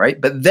terrifying, right?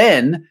 But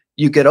then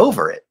you get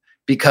over it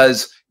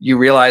because you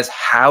realize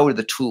how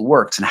the tool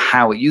works and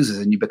how it uses,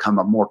 and you become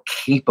a more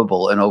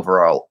capable and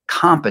overall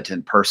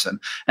competent person.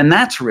 And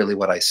that's really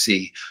what I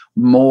see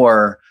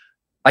more.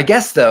 I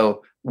guess,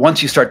 though,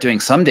 once you start doing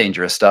some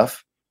dangerous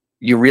stuff,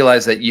 you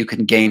realize that you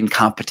can gain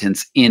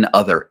competence in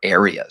other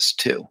areas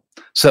too.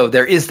 So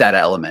there is that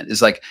element.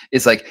 It's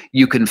like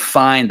you can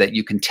find that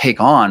you can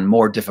take on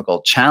more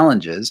difficult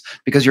challenges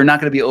because you're not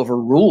going to be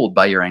overruled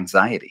by your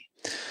anxiety.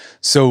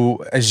 So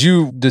as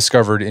you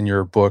discovered in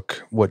your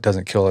book, What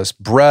Doesn't Kill Us,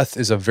 breath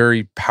is a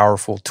very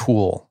powerful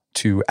tool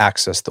to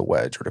access the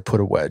wedge or to put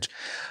a wedge.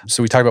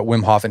 So we talked about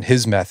Wim Hof and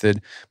his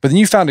method, but then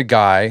you found a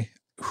guy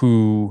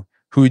who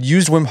had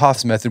used Wim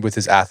Hof's method with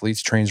his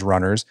athletes, trains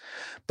runners,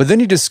 but then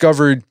you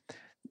discovered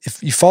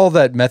if you follow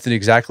that method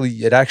exactly,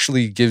 it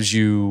actually gives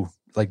you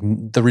like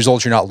the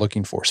results you're not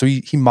looking for. So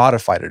he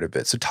modified it a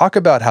bit. So talk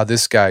about how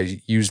this guy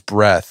used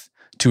breath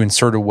to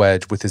insert a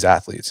wedge with his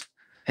athletes.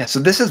 Yeah, so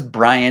this is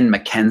Brian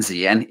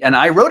MacKenzie, and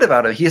I wrote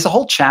about it. He has a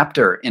whole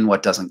chapter in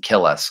What Doesn't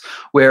Kill Us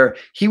where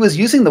he was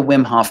using the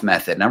Wim Hof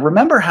method. Now,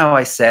 remember how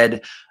I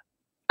said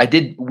I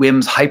did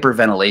Wim's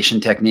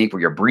hyperventilation technique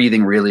where you're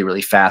breathing really,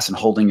 really fast and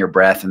holding your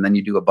breath, and then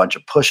you do a bunch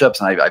of push-ups,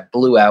 and I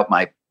blew out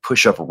my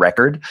push-up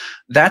record.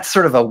 That's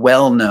sort of a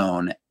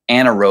well-known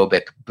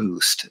anaerobic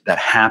boost that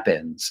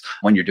happens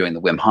when you're doing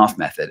the Wim Hof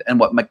method. And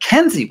what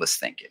MacKenzie was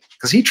thinking,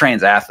 because he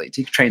trains athletes,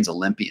 he trains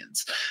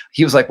Olympians,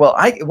 he was like, well,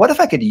 what if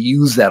I could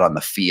use that on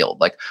the field?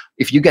 Like,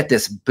 if you get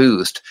this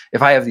boost,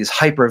 if I have these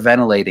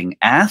hyperventilating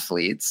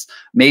athletes,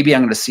 maybe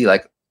I'm going to see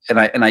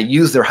and I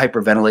use their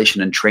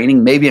hyperventilation in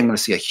training, maybe I'm going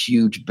to see a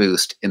huge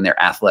boost in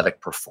their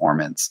athletic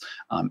performance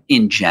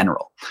in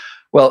general.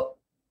 Well,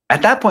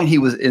 at that point, he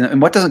was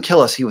in What Doesn't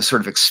Kill Us, he was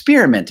sort of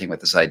experimenting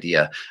with this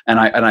idea. And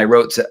I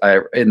wrote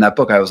in that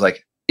book, I was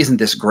like, isn't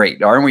this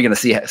great? Aren't we going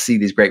to see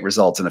these great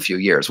results in a few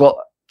years?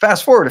 Well,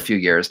 fast forward a few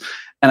years,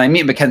 and I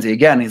meet MacKenzie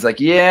again. And he's like,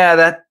 yeah,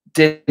 that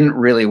didn't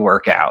really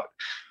work out.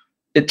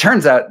 It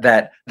turns out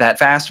that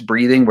fast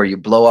breathing where you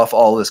blow off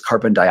all this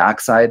carbon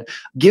dioxide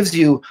gives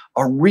you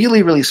a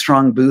really, really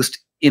strong boost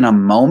in a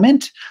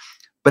moment,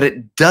 but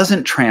it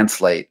doesn't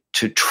translate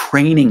to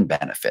training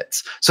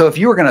benefits. So if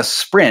you were going to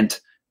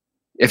sprint,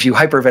 if you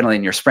hyperventilate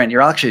in your sprint,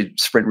 you'll actually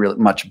sprint really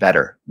much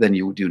better than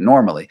you do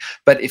normally.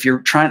 But if you're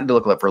trying to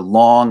look for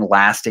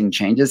long-lasting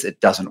changes, it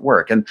doesn't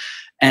work.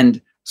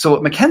 And so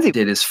what MacKenzie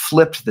did is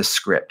flipped the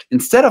script.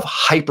 Instead of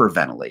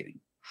hyperventilating,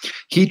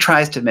 he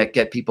tries to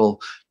get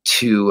people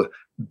to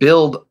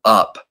build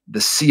up the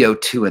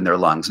CO2 in their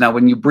lungs. Now,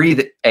 when you breathe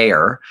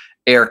air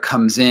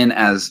comes in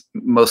as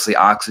mostly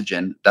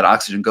oxygen. That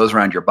oxygen goes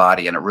around your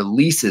body and it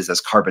releases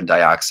as carbon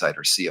dioxide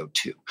or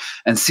CO2.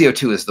 And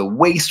CO2 is the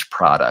waste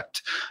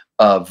product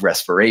of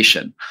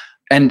respiration.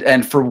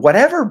 And for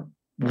whatever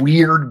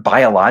weird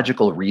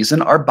biological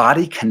reason, our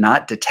body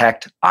cannot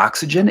detect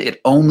oxygen.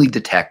 It only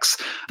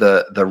detects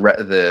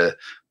the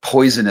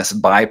poisonous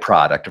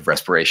byproduct of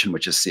respiration,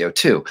 which is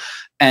CO2.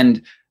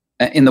 And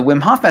in the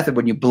Wim Hof method,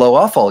 when you blow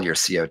off all your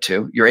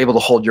CO2, you're able to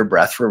hold your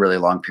breath for a really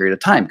long period of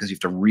time because you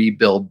have to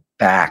rebuild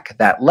back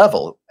that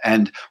level.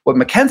 And what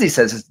MacKenzie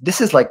says is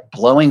this is like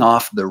blowing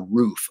off the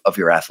roof of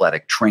your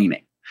athletic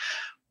training.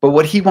 But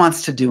what he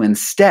wants to do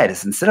instead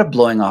is, instead of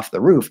blowing off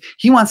the roof,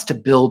 he wants to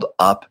build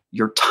up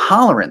your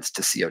tolerance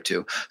to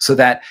CO2 so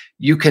that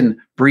you can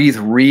breathe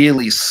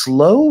really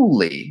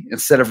slowly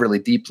instead of really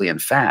deeply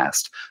and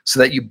fast, so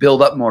that you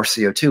build up more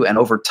CO2. And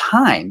over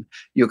time,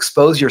 you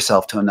expose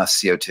yourself to enough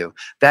CO2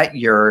 that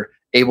you're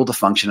able to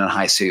function in a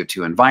high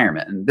CO2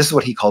 environment. And this is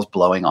what he calls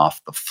blowing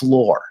off the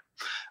floor.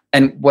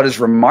 And what is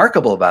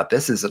remarkable about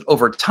this is that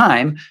over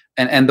time,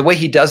 and the way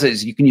he does it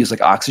is you can use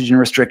like oxygen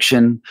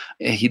restriction.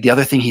 The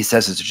other thing he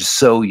says is just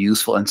so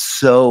useful and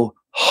so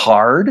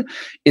hard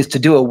is to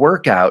do a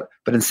workout,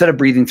 but instead of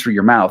breathing through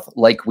your mouth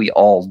like we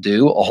all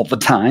do all the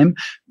time,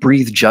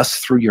 breathe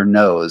just through your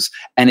nose,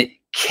 and it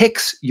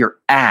kicks your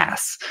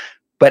ass.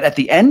 But at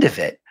the end of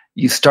it,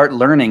 you start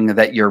learning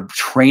that you're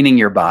training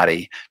your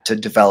body to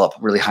develop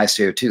really high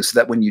CO2 so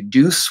that when you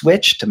do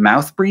switch to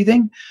mouth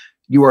breathing,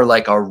 you are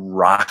like a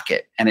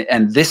rocket.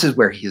 And this is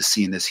where he has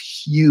seen this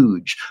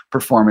huge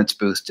performance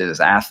boost to his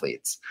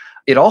athletes.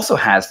 It also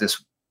has this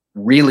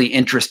really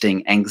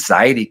interesting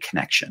anxiety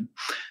connection,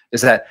 is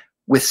that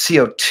with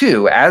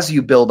CO2, as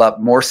you build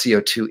up more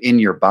CO2 in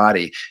your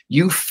body,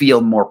 you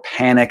feel more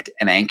panicked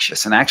and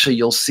anxious. And actually,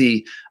 you'll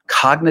see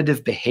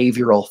cognitive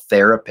behavioral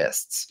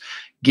therapists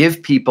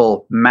give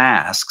people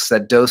masks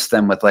that dose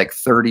them with like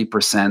 30%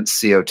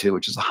 CO2,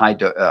 which is a high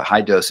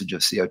dosage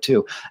of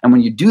CO2. And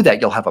when you do that,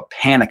 you'll have a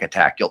panic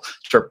attack. You'll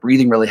start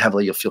breathing really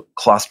heavily. You'll feel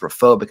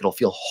claustrophobic. It'll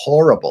feel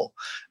horrible.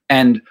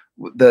 And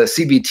the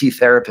CBT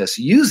therapists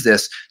use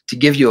this to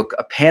give you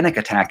a panic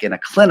attack in a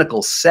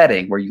clinical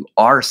setting where you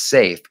are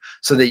safe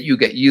so that you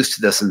get used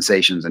to the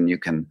sensations and you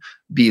can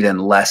be then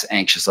less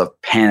anxious of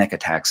panic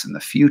attacks in the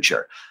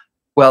future.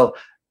 Well,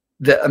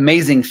 the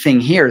amazing thing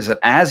here is that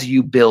as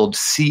you build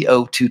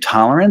CO2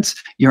 tolerance,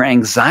 your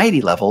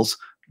anxiety levels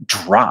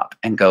drop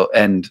and go.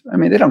 And I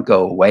mean, they don't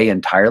go away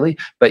entirely,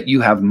 but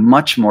you have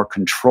much more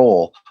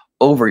control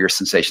over your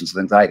sensations of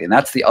anxiety. And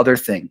that's the other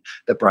thing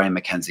that Brian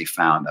McKenzie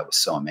found that was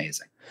so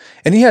amazing.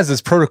 And he has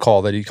this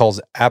protocol that he calls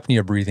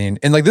apnea breathing.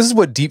 And like, this is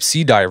what deep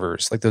sea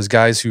divers, like those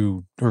guys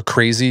who are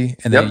crazy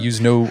and they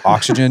use no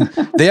oxygen,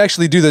 they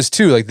actually do this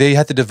too. Like they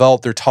have to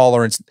develop their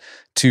tolerance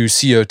to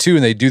CO2,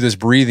 and they do this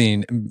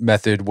breathing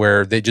method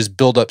where they just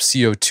build up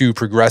CO2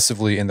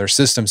 progressively in their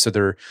system so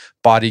their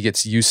body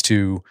gets used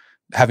to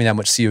having that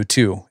much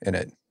CO2 in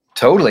it.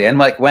 Totally. And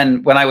like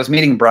when I was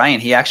meeting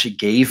Brian, he actually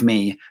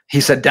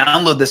he said,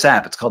 download this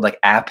app. It's called like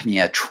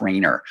Apnea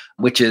Trainer,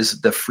 which is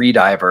the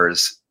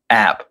freedivers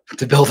app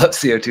to build up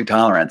CO2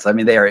 tolerance. I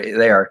mean, they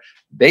are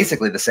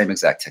basically the same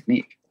exact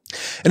technique.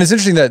 And it's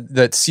interesting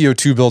that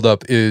CO2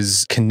 buildup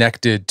is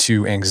connected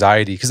to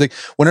anxiety, because like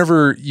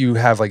whenever you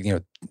have like,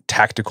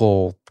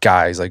 tactical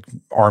guys, like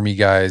army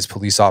guys,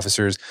 police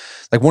officers,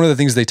 like one of the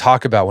things they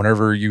talk about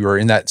whenever you are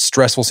in that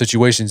stressful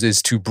situations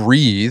is to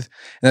breathe.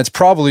 And that's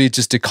probably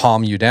just to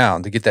calm you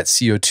down, to get that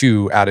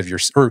CO2 out of your,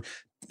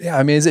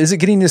 is it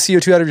getting the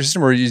CO2 out of your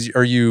system, or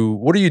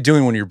what are you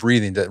doing when you're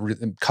breathing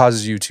that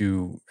causes you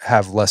to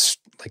have less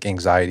like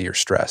anxiety or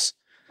stress?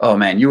 Oh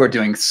man, you are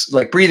doing,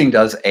 like, breathing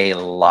does a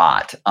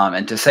lot.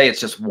 And to say it's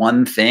just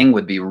one thing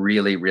would be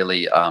really,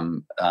 really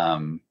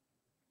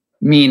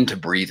mean to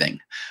breathing.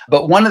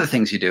 But one of the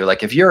things you do,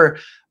 like if you're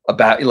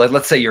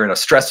let's say you're in a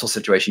stressful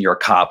situation, you're a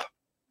cop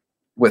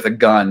with a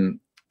gun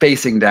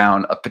facing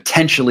down a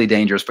potentially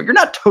dangerous, but you're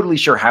not totally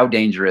sure how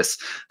dangerous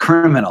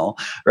criminal,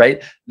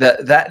 right?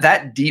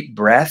 That deep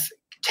breath,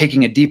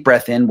 taking a deep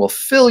breath in will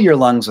fill your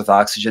lungs with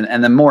oxygen.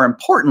 And then more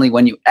importantly,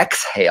 when you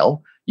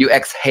exhale the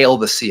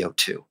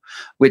CO2,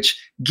 which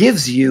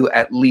gives you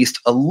at least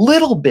a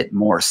little bit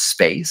more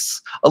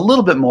space, a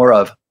little bit more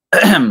of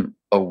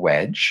a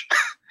wedge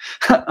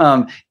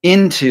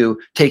into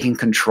taking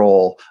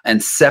control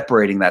and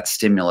separating that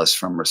stimulus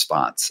from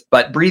response.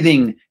 But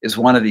breathing is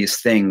one of these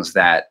things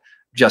that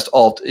just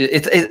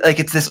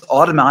it's this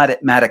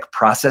automatic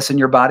process in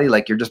your body.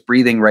 Like you're just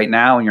breathing right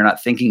now and you're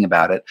not thinking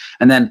about it.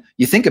 And then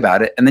you think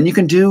about it, and then you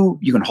can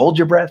hold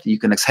your breath, you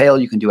can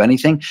exhale, you can do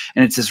anything.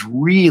 And it's this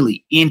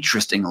really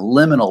interesting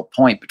liminal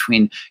point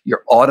between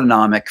your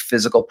autonomic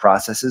physical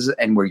processes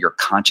and where your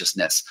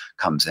consciousness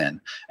comes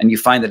in. And you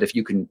find that if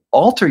you can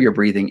alter your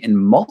breathing in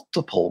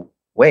multiple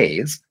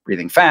ways,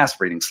 breathing fast,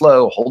 breathing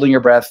slow, holding your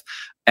breath,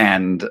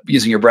 and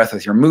using your breath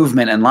with your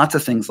movement and lots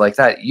of things like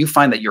that, you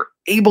find that you're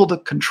able to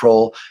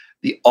control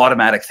the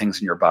automatic things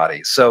in your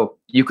body. So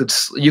you could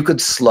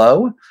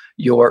slow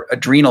your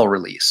adrenal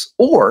release,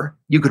 or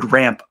you could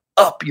ramp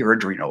up your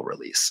adrenal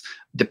release,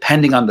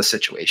 depending on the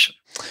situation.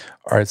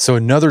 All right. So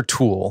another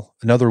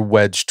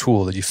wedge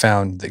tool that you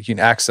found that you can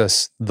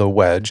access the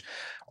wedge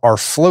are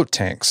float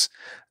tanks.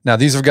 Now,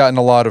 these have gotten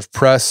a lot of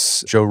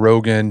press. Joe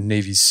Rogan,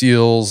 Navy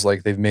SEALs,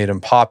 like they've made them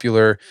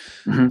popular.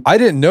 Mm-hmm. I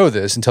didn't know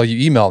this until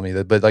you emailed me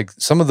that, but like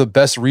some of the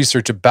best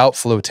research about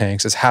float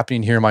tanks is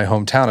happening here in my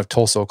hometown of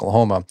Tulsa,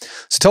 Oklahoma.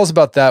 So tell us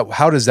about that.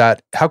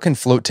 How can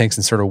float tanks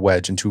insert a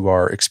wedge into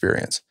our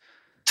experience?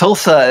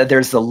 Tulsa,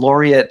 there's the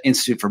Laureate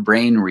Institute for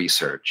Brain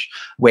Research,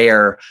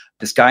 where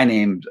this guy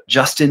named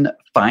Justin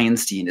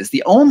Feinstein is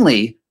the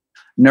only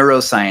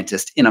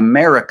neuroscientist in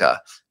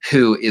America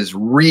who is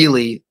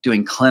really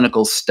doing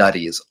clinical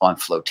studies on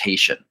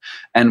flotation.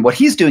 And what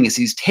he's doing is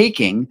he's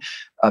taking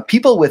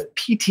people with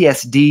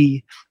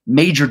PTSD,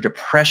 major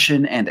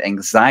depression, and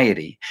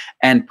anxiety,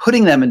 and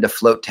putting them into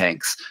float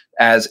tanks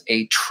as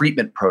a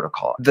treatment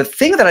protocol. The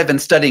thing that I've been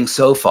studying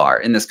so far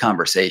in this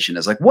conversation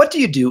is like, what do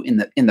you do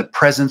in the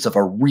presence of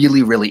a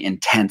really, really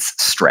intense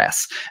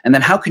stress? And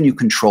then how can you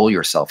control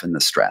yourself in the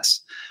stress?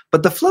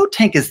 But the float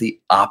tank is the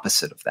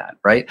opposite of that,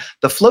 right?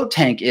 The float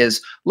tank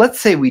is, let's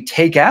say we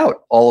take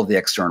out all of the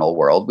external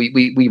world.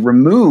 We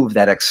remove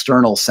that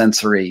external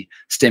sensory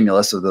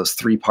stimulus of those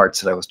three parts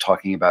that I was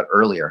talking about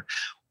earlier.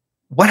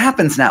 What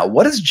happens now?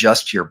 What is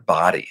just your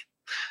body?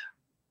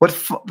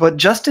 What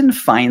Justin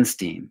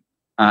Feinstein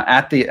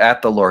at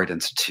the Laureate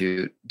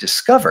Institute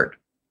discovered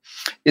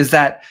is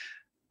that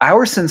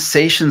our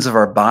sensations of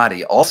our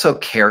body also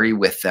carry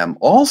with them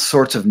all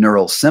sorts of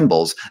neural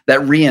symbols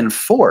that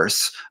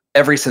reinforce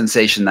every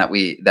sensation that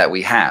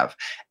we have.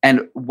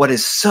 And what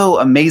is so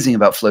amazing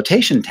about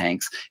flotation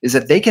tanks is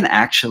that they can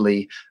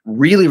actually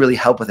really, really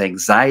help with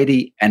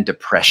anxiety and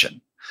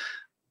depression.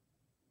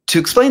 To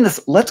explain this,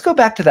 let's go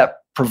back to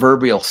that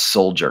proverbial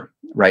soldier,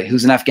 right,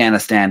 who's in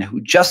Afghanistan,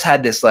 who just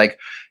had this, like,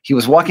 he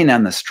was walking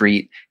down the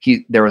street.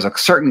 There was a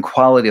certain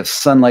quality of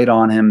sunlight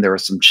on him. There were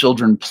some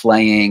children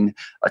playing,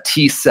 a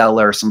tea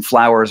cellar, some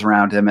flowers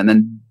around him, and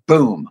then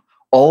boom,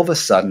 all of a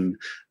sudden,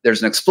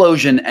 there's an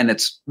explosion, and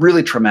it's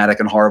really traumatic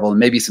and horrible, and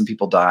maybe some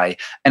people die.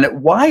 And it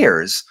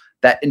wires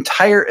that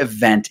entire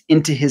event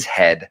into his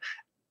head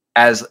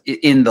as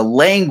in the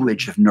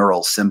language of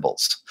neural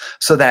symbols,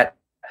 so that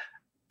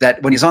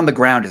that when he's on the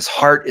ground, his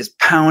heart is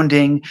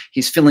pounding.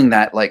 He's feeling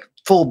that like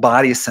full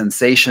body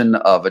sensation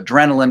of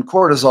adrenaline,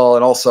 cortisol,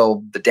 and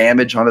also the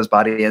damage on his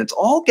body. And it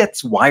all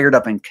gets wired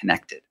up and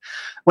connected.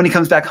 When he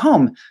comes back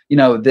home,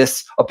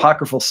 this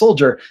apocryphal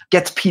soldier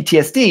gets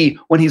PTSD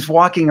when he's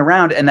walking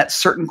around and that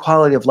certain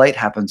quality of light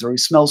happens, or he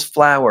smells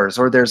flowers,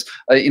 or there's,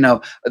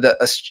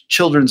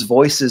 children's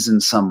voices in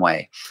some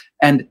way.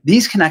 And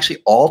these can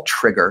actually all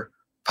trigger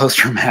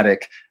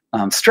post-traumatic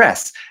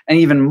stress. And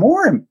even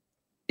more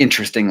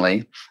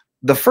interestingly,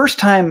 the first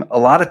time a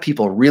lot of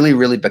people really,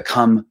 really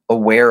become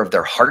aware of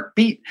their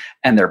heartbeat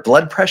and their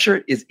blood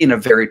pressure is in a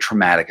very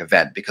traumatic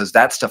event, because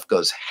that stuff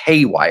goes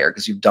haywire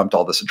because you've dumped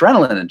all this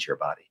adrenaline into your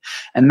body.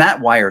 And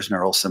that wires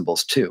neural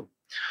symbols too.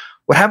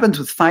 What happens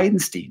with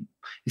Feinstein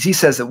is he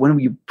says that when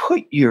you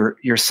put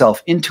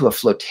yourself into a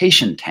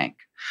flotation tank,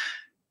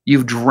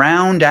 you've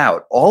drowned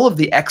out all of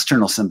the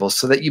external symbols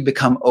so that you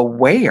become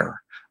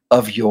aware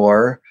of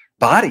your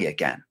body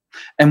again.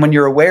 And when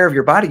you're aware of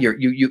your body,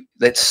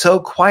 it's so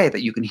quiet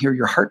that you can hear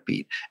your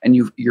heartbeat, and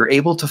you're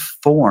able to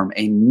form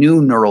a new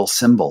neural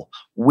symbol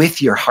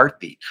with your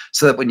heartbeat,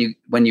 so that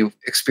when you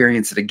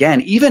experience it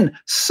again, even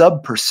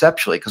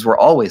sub-perceptually, because we're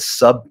always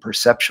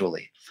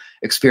sub-perceptually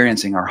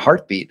experiencing our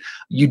heartbeat,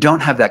 you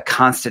don't have that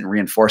constant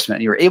reinforcement,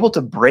 and you're able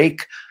to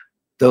break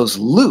those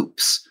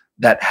loops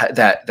that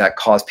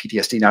cause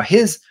PTSD. Now,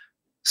 his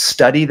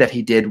study that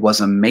he did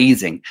was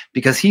amazing,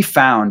 because he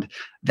found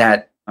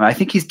that, I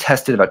think he's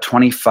tested about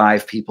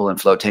 25 people in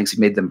float tanks.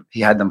 He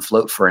had them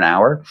float for an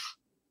hour,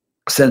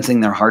 sensing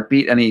their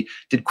heartbeat. And he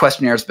did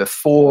questionnaires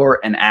before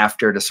and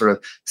after to sort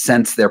of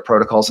sense their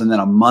protocols, and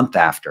then a month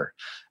after.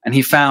 And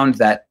he found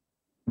that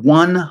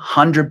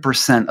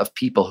 100% of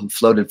people who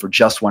floated for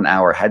just 1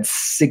 hour had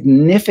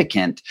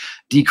significant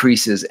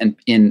decreases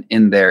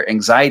in their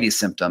anxiety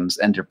symptoms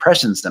and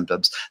depression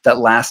symptoms that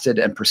lasted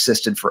and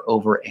persisted for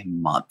over a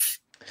month.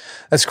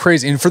 That's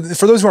crazy. And for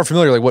those who aren't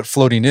familiar, like what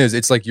floating is,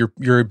 it's like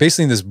you're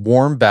basically in this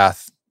warm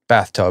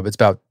bathtub. It's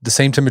about the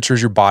same temperature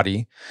as your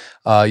body.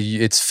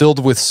 It's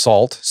filled with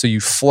salt, so you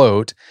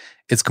float.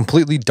 It's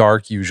completely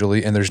dark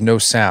usually, and there's no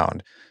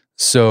sound.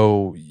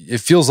 So it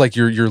feels like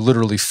you're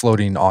literally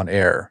floating on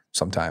air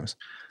sometimes.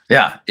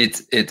 Yeah,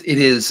 it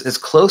is as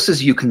close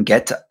as you can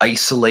get to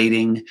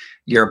isolating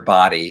your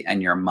body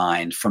and your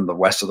mind from the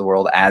rest of the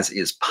world as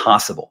is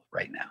possible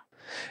right now.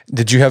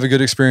 Did you have a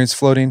good experience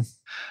floating?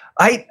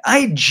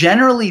 I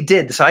generally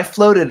did. So I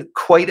floated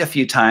quite a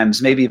few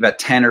times, maybe about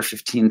 10 or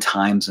 15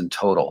 times in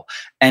total.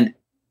 And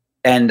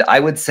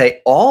I would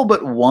say all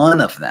but one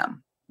of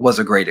them was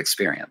a great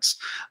experience.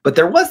 But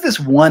there was this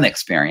one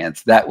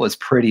experience that was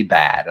pretty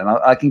bad. And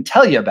I can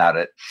tell you about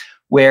it,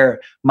 where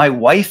my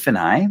wife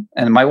and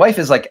my wife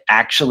is like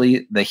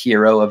actually the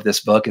hero of this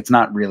book. It's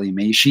not really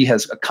me. She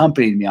has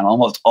accompanied me on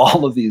almost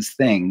all of these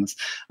things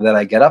that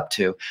I get up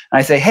to. And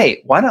I say,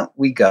 hey, why don't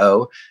we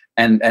go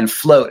and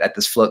float at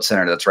this float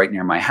center that's right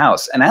near my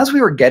house? And as we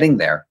were getting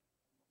there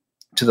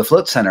to the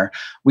float center,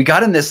 we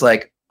got in this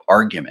like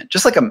argument,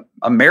 just like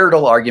a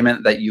marital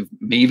argument that you've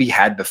maybe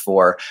had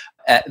before,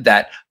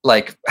 that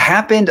like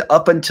happened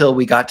up until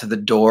we got to the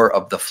door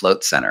of the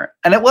float center.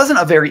 And it wasn't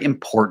a very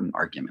important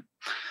argument.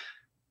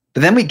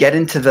 But then we get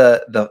into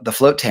the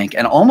float tank,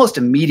 and almost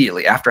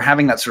immediately after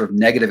having that sort of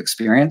negative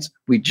experience,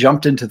 we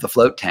jumped into the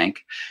float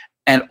tank,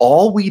 and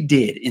all we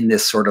did in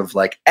this sort of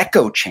like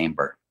echo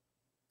chamber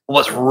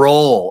was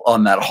roll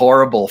on that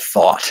horrible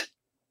thought.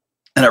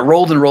 And it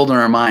rolled and rolled in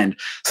our mind,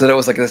 so that it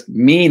was like this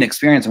mean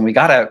experience. And we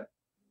got out,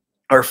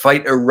 our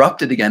fight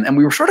erupted again, and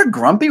we were sort of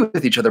grumpy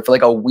with each other for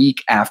like a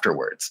week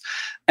afterwards.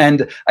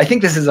 And I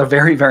think this is a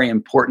very, very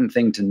important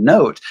thing to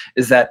note,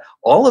 is that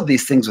all of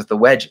these things with the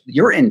wedge,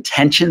 your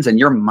intentions and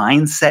your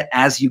mindset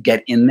as you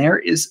get in there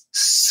is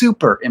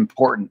super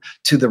important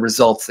to the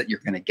results that you're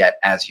going to get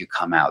as you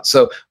come out.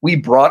 So we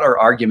brought our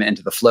argument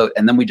into the float,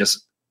 and then we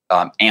just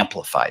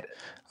amplified it.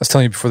 I was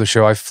telling you before the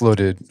show, I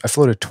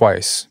floated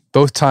twice.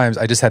 Both times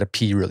I just had to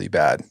pee really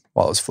bad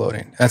while I was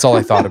floating. That's all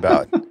I thought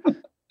about.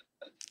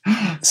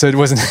 So it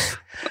wasn't,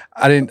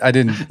 I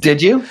didn't.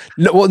 Did you?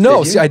 No, well,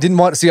 no. See, I didn't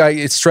want,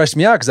 it stressed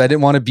me out because I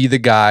didn't want to be the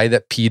guy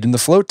that peed in the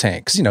float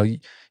tank. Because,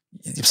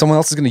 if someone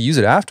else is going to use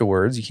it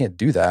afterwards, you can't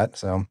do that.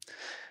 So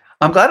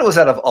I'm glad it was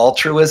out of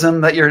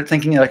altruism that you're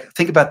thinking, like,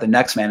 think about the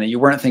next man, and you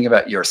weren't thinking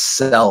about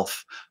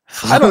yourself.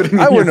 I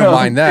wouldn't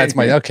mind that. It's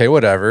okay,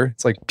 whatever.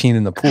 It's like peeing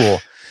in the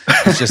pool.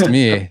 It's just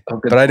me,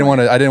 but I didn't want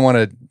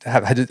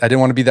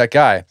to be that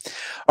guy.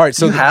 All right.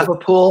 So you have a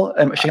pool?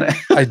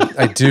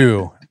 I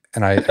do.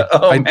 And I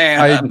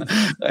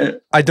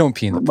don't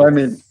pee in the pool. I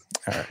mean,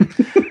 all right.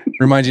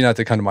 Remind you not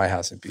to come to my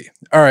house and pee.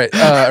 All right,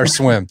 or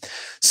swim.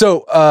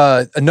 So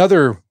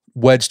another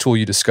wedge tool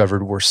you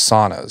discovered were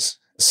saunas.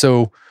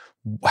 So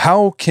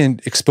how can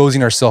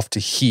exposing ourselves to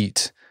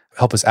heat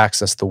help us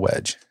access the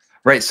wedge?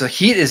 Right. So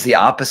heat is the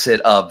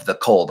opposite of the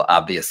cold,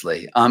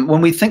 obviously.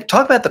 When we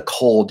talk about the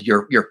cold,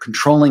 you're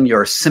controlling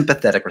your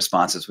sympathetic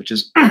responses, which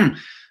is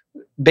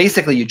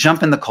basically you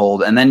jump in the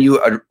cold, and then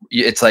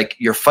it's like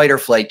your fight or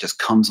flight just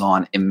comes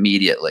on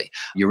immediately.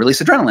 You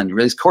release adrenaline, you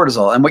release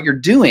cortisol. And what you're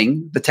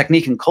doing, the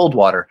technique in cold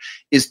water,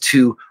 is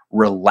to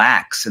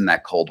relax in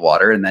that cold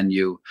water, and then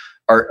you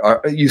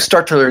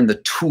start to learn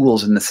the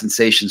tools and the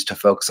sensations to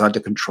focus on to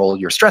control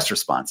your stress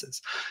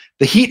responses.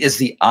 The heat is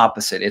the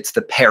opposite. It's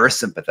the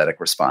parasympathetic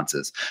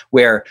responses,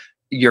 where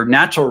your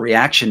natural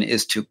reaction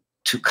is to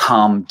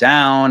calm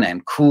down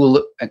and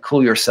cool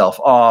yourself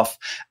off.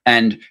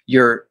 And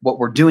what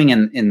we're doing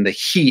in the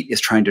heat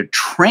is trying to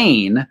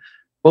train.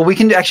 Well, we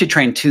can actually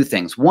train two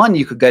things. One,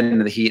 you could get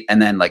into the heat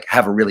and then like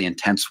have a really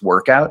intense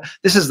workout.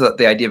 This is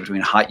the idea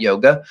between hot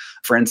yoga,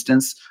 for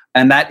instance,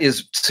 and that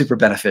is super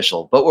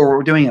beneficial. But what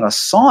we're doing in a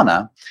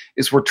sauna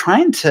is we're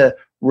trying to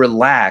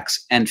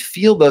relax and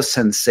feel those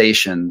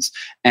sensations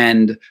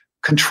and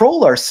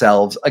control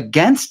ourselves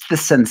against the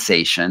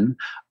sensation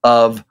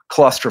of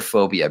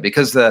claustrophobia,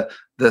 because the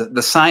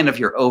sign of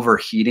your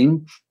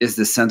overheating is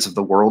this sense of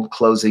the world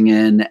closing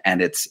in,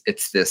 and it's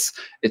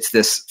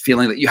this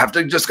feeling that you have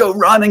to just go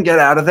run and get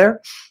out of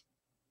there.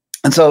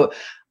 And so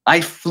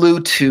I flew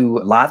to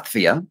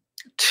Latvia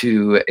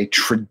to a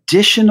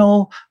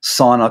traditional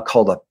sauna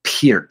called a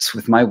pirts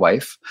with my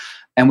wife.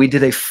 And we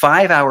did a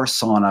 5-hour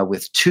sauna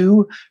with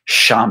 2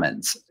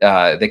 shamans.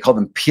 They call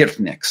them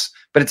pirtniks.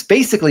 But it's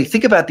basically,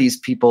 think about these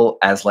people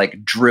as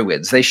like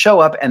druids. They show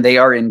up and they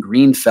are in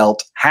green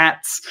felt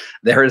hats.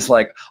 There is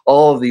like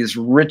all of these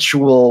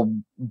ritual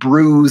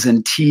brews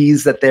and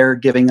teas that they're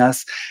giving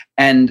us.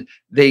 And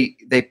they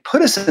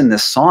put us in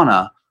this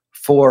sauna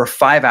for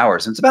 5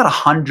 hours. And it's about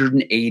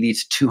 180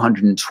 to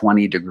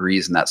 220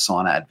 degrees in that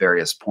sauna at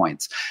various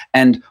points.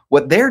 And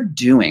what they're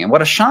doing, and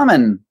what a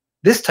shaman,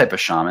 this type of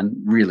shaman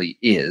really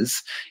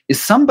is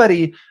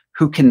somebody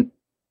who can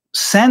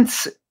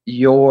sense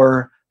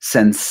your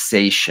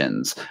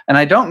sensations. And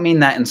I don't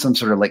mean that in some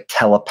sort of like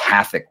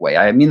telepathic way.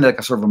 I mean like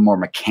a sort of a more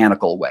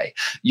mechanical way.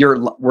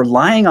 We're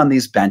lying on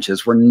these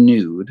benches, we're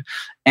nude,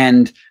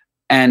 and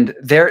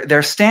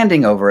they're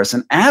standing over us.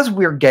 And as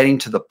we're getting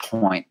to the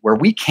point where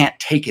we can't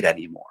take it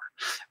anymore,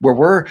 where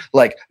we're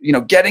like,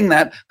 getting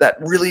that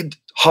really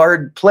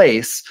hard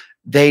place,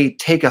 they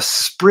take a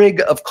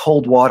sprig of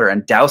cold water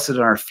and douse it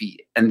on our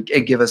feet and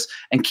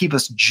keep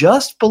us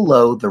just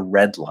below the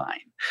red line.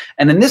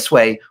 And in this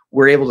way,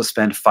 we're able to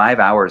spend 5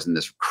 hours in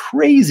this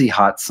crazy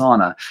hot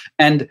sauna.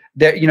 And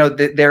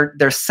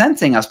they're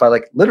sensing us by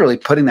like literally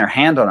putting their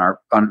hand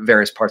on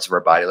various parts of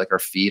our body, like our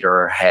feet or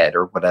our head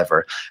or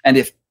whatever. And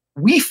if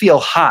we feel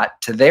hot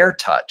to their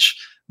touch,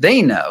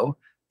 they know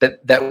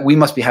that we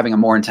must be having a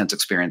more intense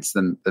experience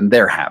than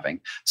they're having.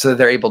 So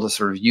they're able to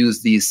sort of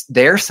use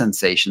their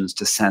sensations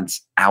to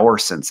sense our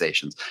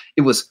sensations.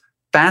 It was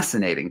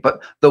fascinating.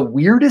 But the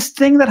weirdest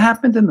thing that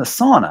happened in the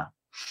sauna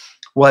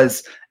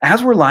was,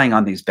 as we're lying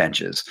on these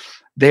benches,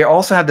 they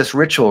also have this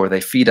ritual where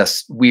they feed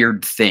us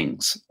weird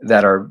things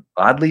that are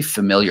oddly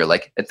familiar.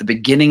 Like at the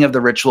beginning of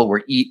the ritual,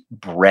 we eat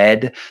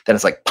bread that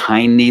has like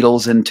pine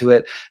needles into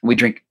it. And we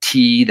drink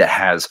tea that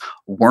has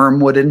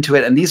wormwood into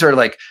it. And these are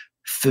like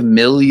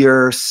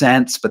familiar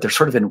scents, but they're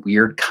sort of in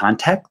weird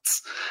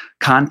contexts.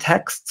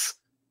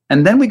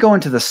 And then we go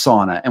into the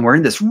sauna and we're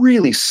in this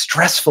really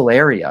stressful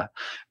area.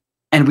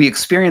 And we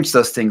experience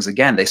those things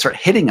again. They start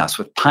hitting us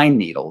with pine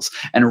needles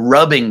and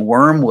rubbing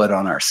wormwood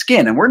on our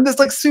skin. And we're in this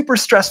like super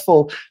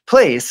stressful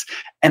place.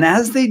 And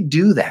as they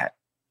do that,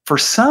 for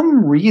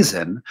some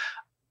reason,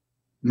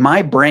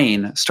 my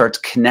brain starts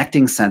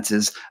connecting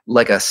senses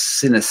like a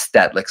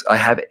synesthetic. Like I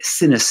have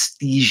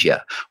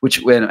synesthesia,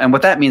 and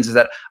what that means is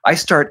that I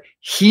start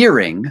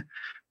hearing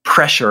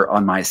pressure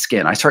on my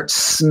skin. I start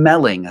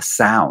smelling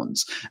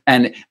sounds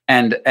and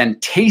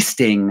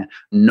tasting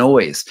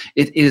noise.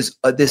 It is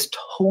this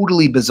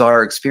totally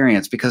bizarre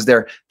experience because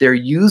they're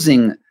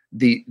using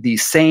the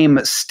same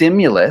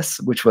stimulus,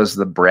 which was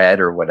the bread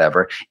or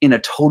whatever, in a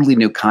totally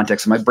new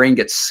context. And my brain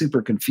gets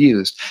super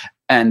confused.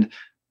 And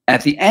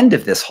at the end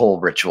of this whole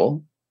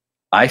ritual,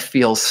 I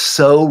feel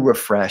so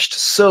refreshed,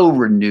 so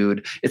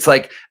renewed. It's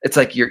like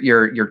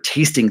you're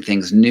tasting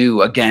things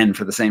new again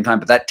for the same time,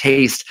 but that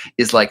taste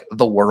is like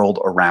the world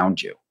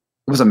around you.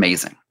 It was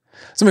amazing.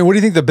 So, I mean, what do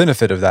you think the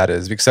benefit of that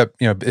is,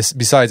 except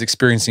besides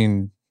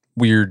experiencing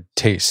weird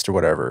taste or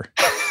whatever?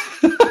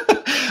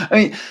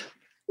 I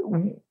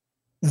mean,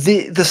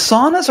 the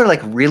saunas are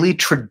like really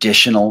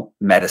traditional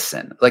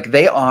medicine. Like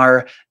they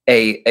are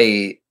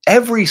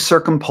every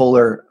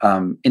circumpolar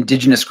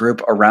indigenous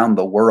group around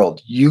the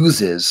world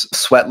uses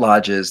sweat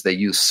lodges, they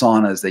use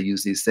saunas, they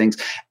use these things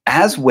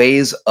as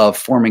ways of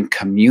forming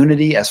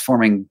community, as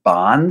forming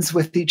bonds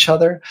with each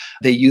other.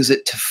 They use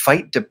it to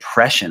fight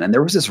depression. And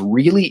there was this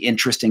really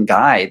interesting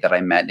guy that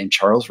I met named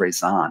Charles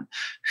Raison,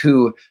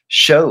 who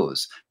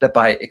shows that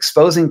by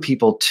exposing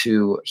people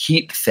to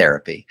heat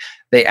therapy,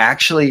 they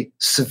actually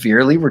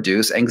severely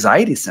reduce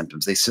anxiety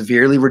symptoms. They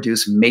severely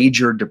reduce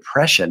major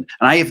depression.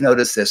 And I have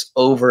noticed this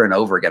over and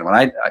over again.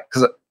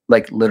 Because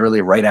like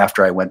literally right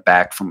after I went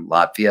back from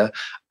Latvia,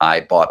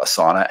 I bought a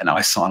sauna and now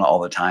I sauna all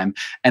the time.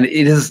 And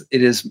it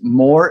is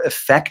more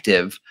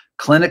effective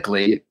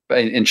clinically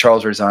in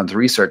Charles Raison's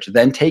research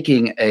than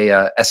taking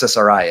a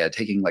SSRI,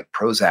 taking like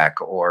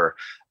Prozac or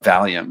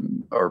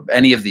Valium or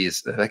any of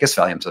these. I guess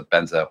Valium's a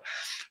benzo.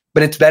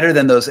 But it's better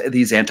than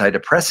these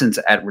antidepressants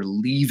at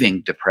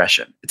relieving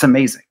depression. It's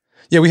amazing.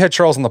 Yeah, we had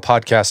Charles on the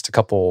podcast a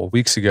couple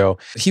weeks ago.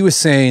 He was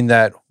saying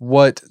that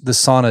what the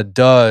sauna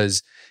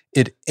does,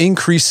 it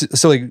increases.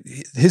 So, like,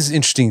 his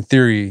interesting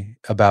theory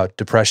about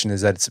depression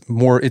is that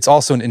it's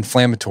also an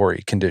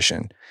inflammatory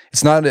condition.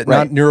 It's not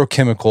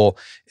neurochemical.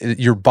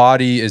 Your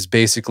body is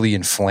basically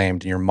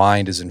inflamed and your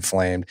mind is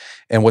inflamed.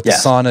 And what the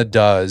sauna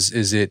does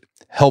is it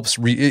helps,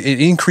 it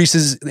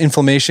increases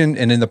inflammation.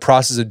 And in the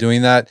process of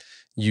doing that,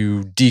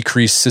 you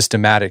decrease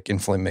systematic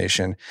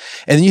inflammation.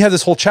 And then you have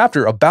this whole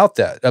chapter about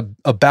that,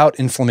 about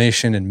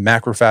inflammation and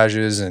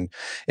macrophages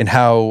and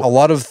how a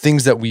lot of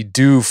things that we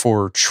do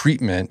for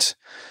treatment,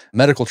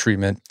 medical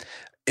treatment,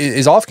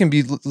 is often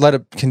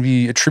can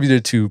be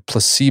attributed to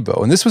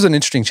placebo. And this was an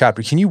interesting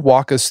chapter. Can you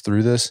walk us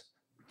through this?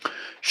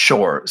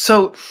 Sure.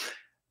 So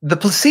the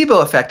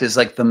placebo effect is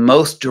like the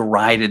most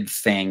derided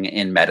thing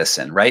in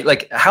medicine, right?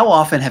 Like, how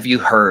often have you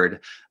heard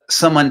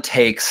someone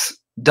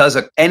does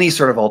any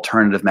sort of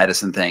alternative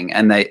medicine thing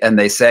and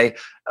they say,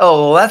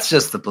 oh, well, that's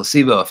just the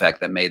placebo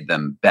effect that made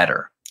them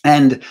better.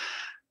 And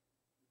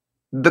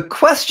the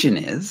question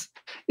is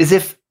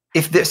if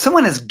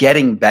someone is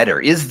getting better,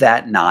 is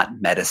that not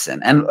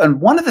medicine?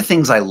 And one of the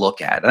things I look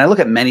at, and I look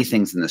at many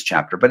things in this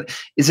chapter, but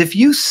is if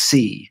you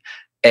see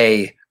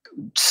a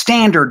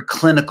standard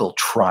clinical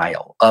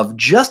trial of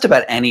just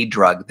about any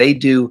drug, they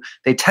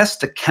test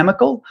the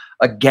chemical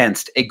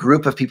against a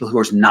group of people who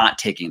are not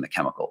taking the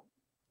chemical,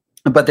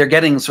 but they're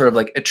getting sort of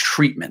like a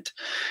treatment.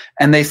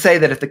 And they say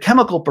that if the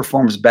chemical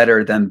performs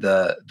better than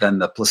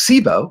the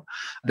placebo,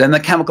 then the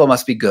chemical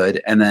must be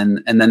good. And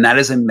then that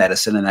is a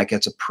medicine and that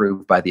gets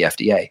approved by the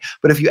FDA.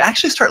 But if you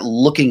actually start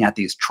looking at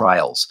these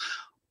trials,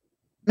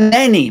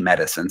 many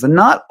medicines, and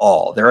not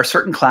all, there are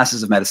certain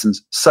classes of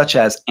medicines such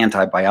as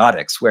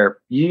antibiotics where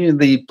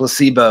the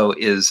placebo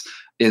is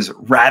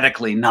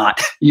radically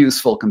not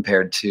useful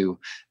compared to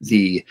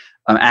the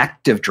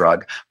active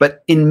drug.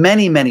 But in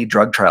many, many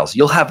drug trials,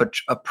 you'll have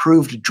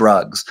approved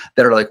drugs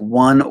that are like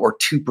 1 or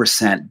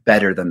 2%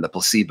 better than the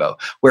placebo,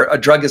 where a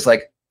drug is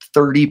like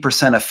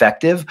 30%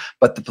 effective,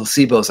 but the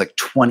placebo is like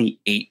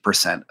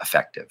 28%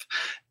 effective.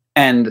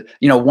 And,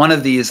 one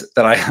of these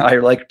that I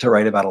like to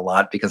write about a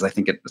lot because I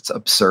think it's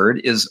absurd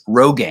is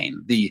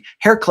Rogaine, the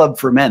hair club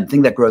for men,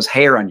 thing that grows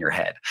hair on your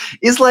head,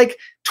 is like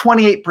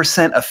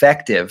 28%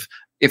 effective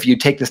if you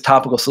take this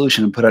topical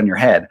solution and put it on your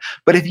head.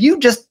 But if you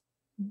just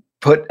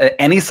put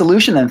any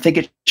solution and think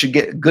it should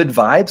get good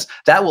vibes,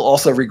 that will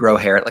also regrow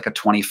hair at like a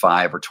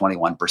 25 or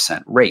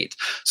 21% rate.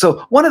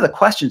 So one of the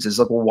questions is,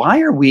 like, why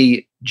are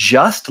we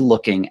just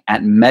looking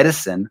at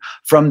medicine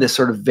from this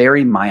sort of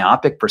very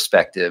myopic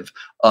perspective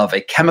of a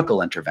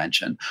chemical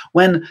intervention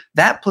when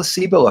that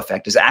placebo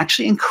effect is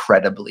actually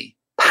incredibly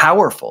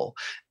powerful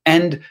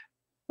and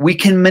we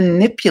can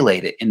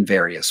manipulate it in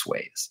various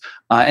ways?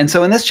 And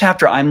so in this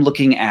chapter, I'm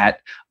looking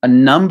at a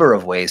number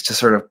of ways to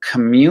sort of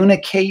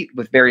communicate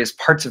with various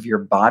parts of your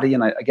body.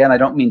 And I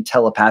don't mean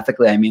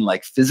telepathically, I mean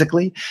like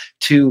physically,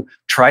 to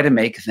try to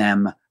make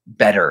them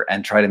better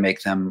and try to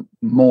make them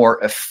more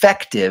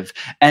effective.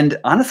 And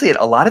honestly,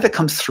 a lot of it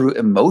comes through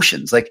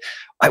emotions. Like,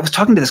 I was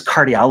talking to this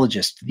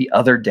cardiologist the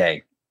other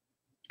day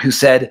who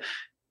said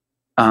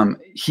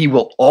he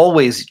will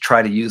always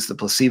try to use the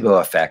placebo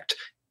effect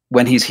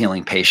when he's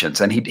healing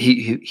patients, and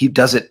he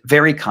does it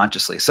very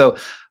consciously. So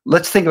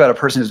let's think about a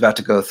person who's about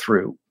to go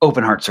through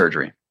open heart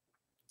surgery.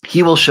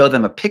 He will show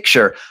them a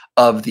picture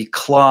of the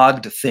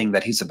clogged thing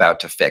that he's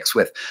about to fix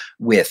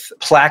with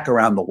plaque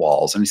around the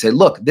walls, and he say,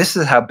 "Look, this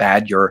is how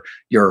bad your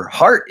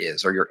heart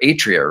is, or your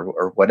atria,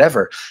 or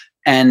whatever."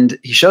 And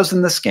he shows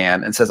them the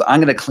scan and says,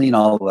 "I'm going to clean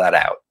all of that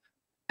out,"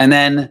 and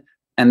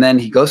then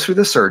he goes through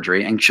the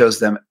surgery and shows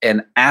them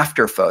an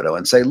after photo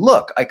and say,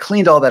 "Look, I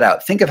cleaned all that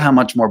out. Think of how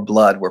much more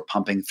blood we're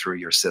pumping through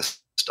your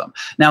system."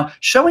 Now,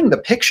 showing the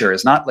picture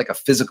is not like a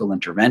physical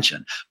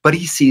intervention, but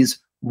he sees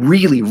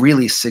really,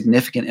 really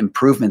significant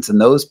improvements in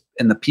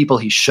the people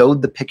he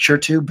showed the picture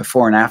to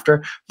before and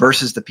after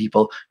versus the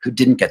people who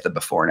didn't get the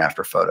before and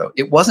after photo.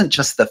 It wasn't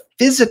just the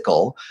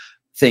physical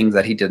things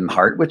that he did in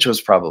heart, which was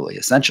probably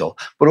essential,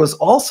 but it was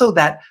also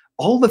that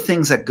all the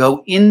things that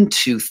go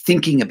into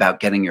thinking about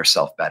getting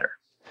yourself better.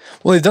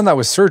 Well, they've done that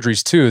with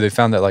surgeries too. They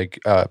found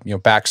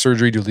that back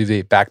surgery to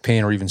alleviate back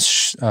pain, or even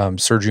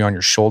surgery on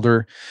your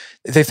shoulder.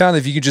 They found that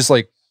if you could just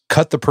like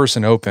cut the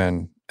person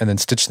open and then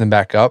stitch them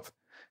back up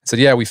and said,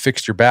 "Yeah, we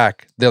fixed your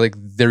back,"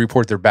 they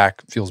report their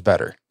back feels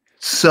better.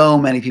 So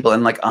many people.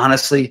 And like,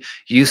 honestly,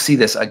 you see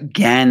this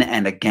again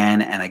and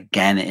again and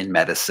again in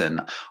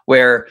medicine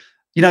where,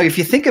 if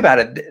you think about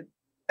it,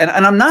 and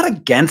I'm not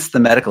against the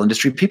medical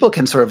industry, people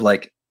can sort of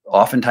like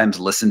oftentimes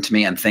listen to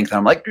me and think that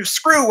I'm like,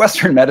 screw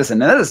Western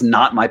medicine. And that is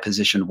not my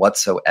position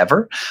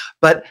whatsoever.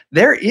 But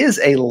there is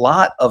a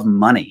lot of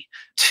money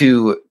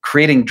to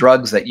creating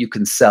drugs that you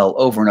can sell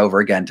over and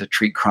over again to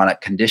treat chronic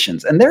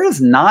conditions. And there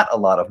is not a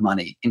lot of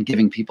money in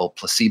giving people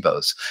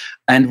placebos.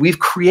 And we've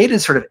created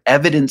sort of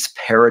evidence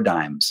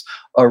paradigms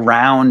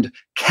around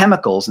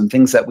chemicals and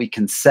things that we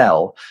can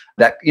sell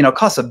that,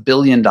 costs $1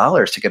 billion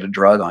to get a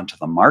drug onto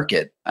the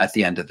market at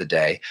the end of the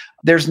day.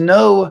 There's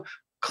no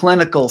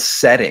clinical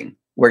setting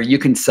where you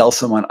can sell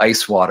someone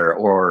ice water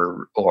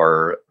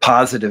or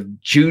positive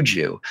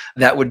juju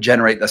that would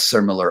generate a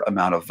similar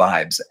amount of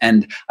vibes.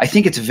 And I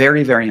think it's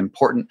very, very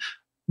important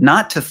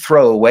not to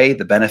throw away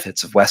the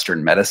benefits of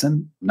Western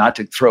medicine, not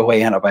to throw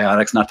away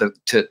antibiotics, not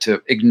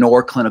to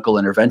ignore clinical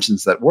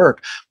interventions that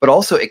work, but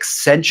also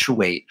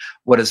accentuate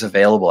what is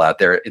available out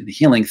there in the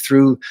healing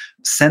through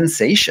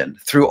sensation,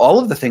 through all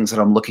of the things that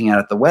I'm looking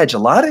at the wedge. A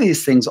lot of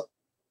these things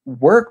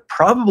work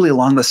probably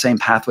along the same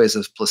pathways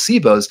as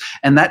placebos,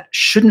 and that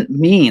shouldn't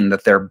mean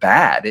that they're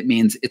bad. It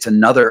means it's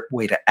another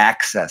way to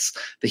access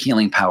the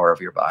healing power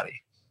of your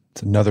body.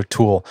 It's another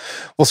tool.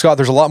 Well, Scott,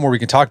 there's a lot more we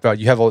can talk about.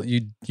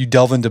 You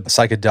delve into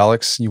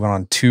psychedelics. You went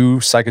on 2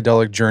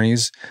 psychedelic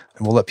journeys,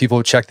 and we'll let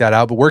people check that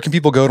out. But where can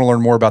people go to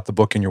learn more about the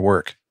book and your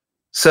work?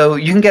 So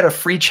you can get a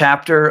free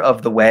chapter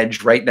of The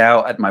Wedge right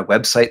now at my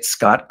website,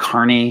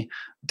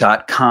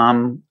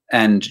 scottcarney.com.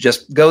 And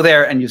just go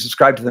there and you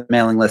subscribe to the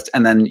mailing list,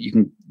 and then you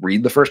can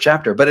read the first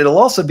chapter. But it'll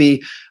also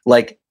be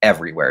like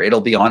everywhere. It'll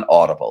be on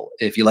Audible.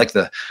 If you like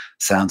the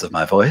sounds of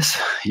my voice,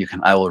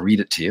 I will read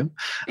it to you.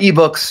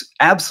 Ebooks,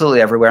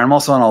 absolutely everywhere. I'm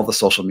also on all the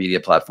social media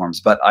platforms,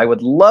 but I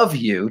would love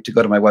you to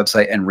go to my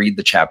website and read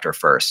the chapter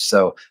first.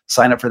 So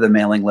sign up for the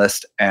mailing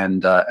list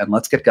and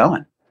let's get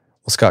going.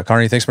 Well, Scott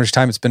Carney, thanks so much for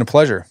your time. It's been a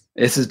pleasure.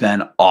 This has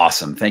been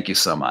awesome. Thank you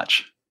so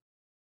much.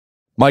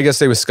 My guest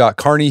today was Scott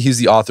Carney. He's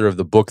the author of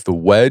the book, The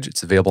Wedge.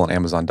 It's available on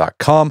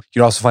Amazon.com. You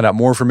can also find out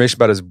more information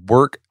about his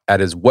work at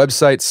his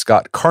website,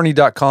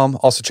 scottcarney.com.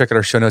 Also check out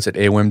our show notes at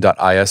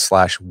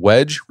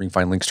aom.is/wedge, where you can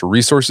find links to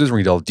resources where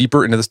you delve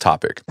deeper into this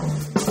topic.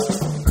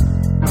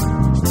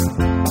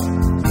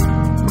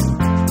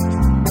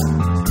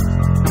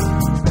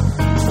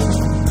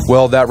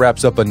 Well, that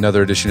wraps up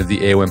another edition of the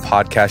AOM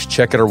podcast.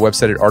 Check out our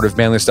website at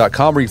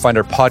artofmanliness.com, where you can find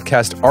our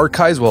podcast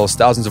archives, as well as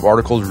thousands of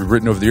articles we've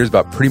written over the years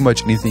about pretty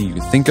much anything you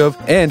can think of.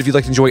 And if you'd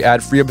like to enjoy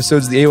ad-free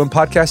episodes of the AOM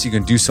podcast, you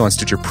can do so on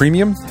Stitcher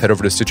Premium. Head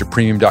over to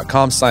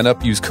stitcherpremium.com, sign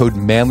up, use code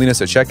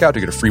manliness at checkout to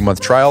get a free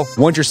month trial.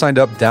 Once you're signed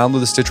up, download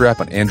the Stitcher app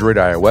on Android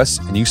or iOS,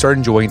 and you start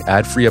enjoying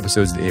ad-free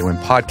episodes of the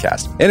AOM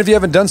podcast. And if you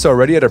haven't done so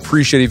already, I'd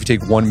appreciate it if you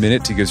take 1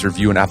 minute to give us a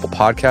review on Apple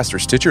Podcasts or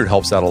Stitcher. It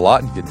helps out a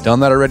lot. And if you've done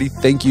that already,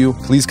 thank you.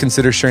 Please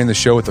consider sharing the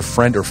show with a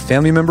friend or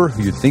family member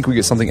who you'd think would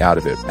get something out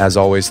of it. As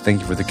always,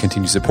 thank you for the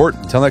continued support.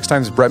 Until next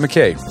time, it's Brett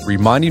McKay,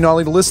 reminding you not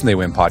only to listen to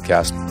the AOM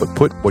podcast, but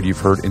put what you've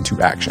heard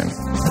into action.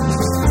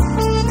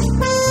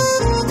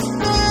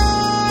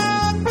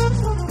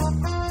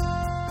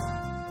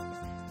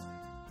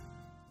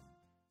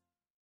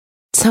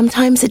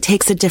 Sometimes it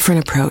takes a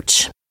different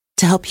approach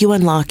to help you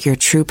unlock your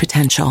true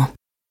potential.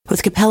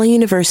 With Capella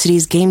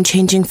University's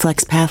game-changing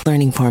FlexPath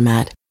learning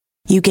format,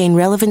 you gain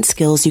relevant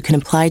skills you can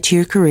apply to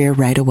your career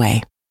right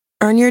away.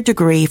 Earn your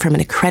degree from an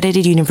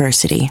accredited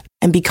university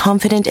and be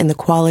confident in the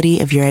quality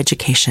of your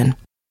education.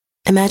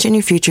 Imagine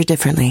your future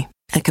differently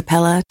at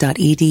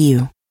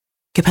capella.edu.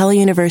 Capella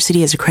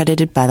University is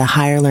accredited by the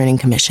Higher Learning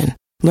Commission.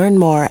 Learn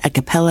more at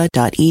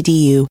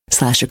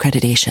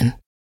capella.edu/accreditation.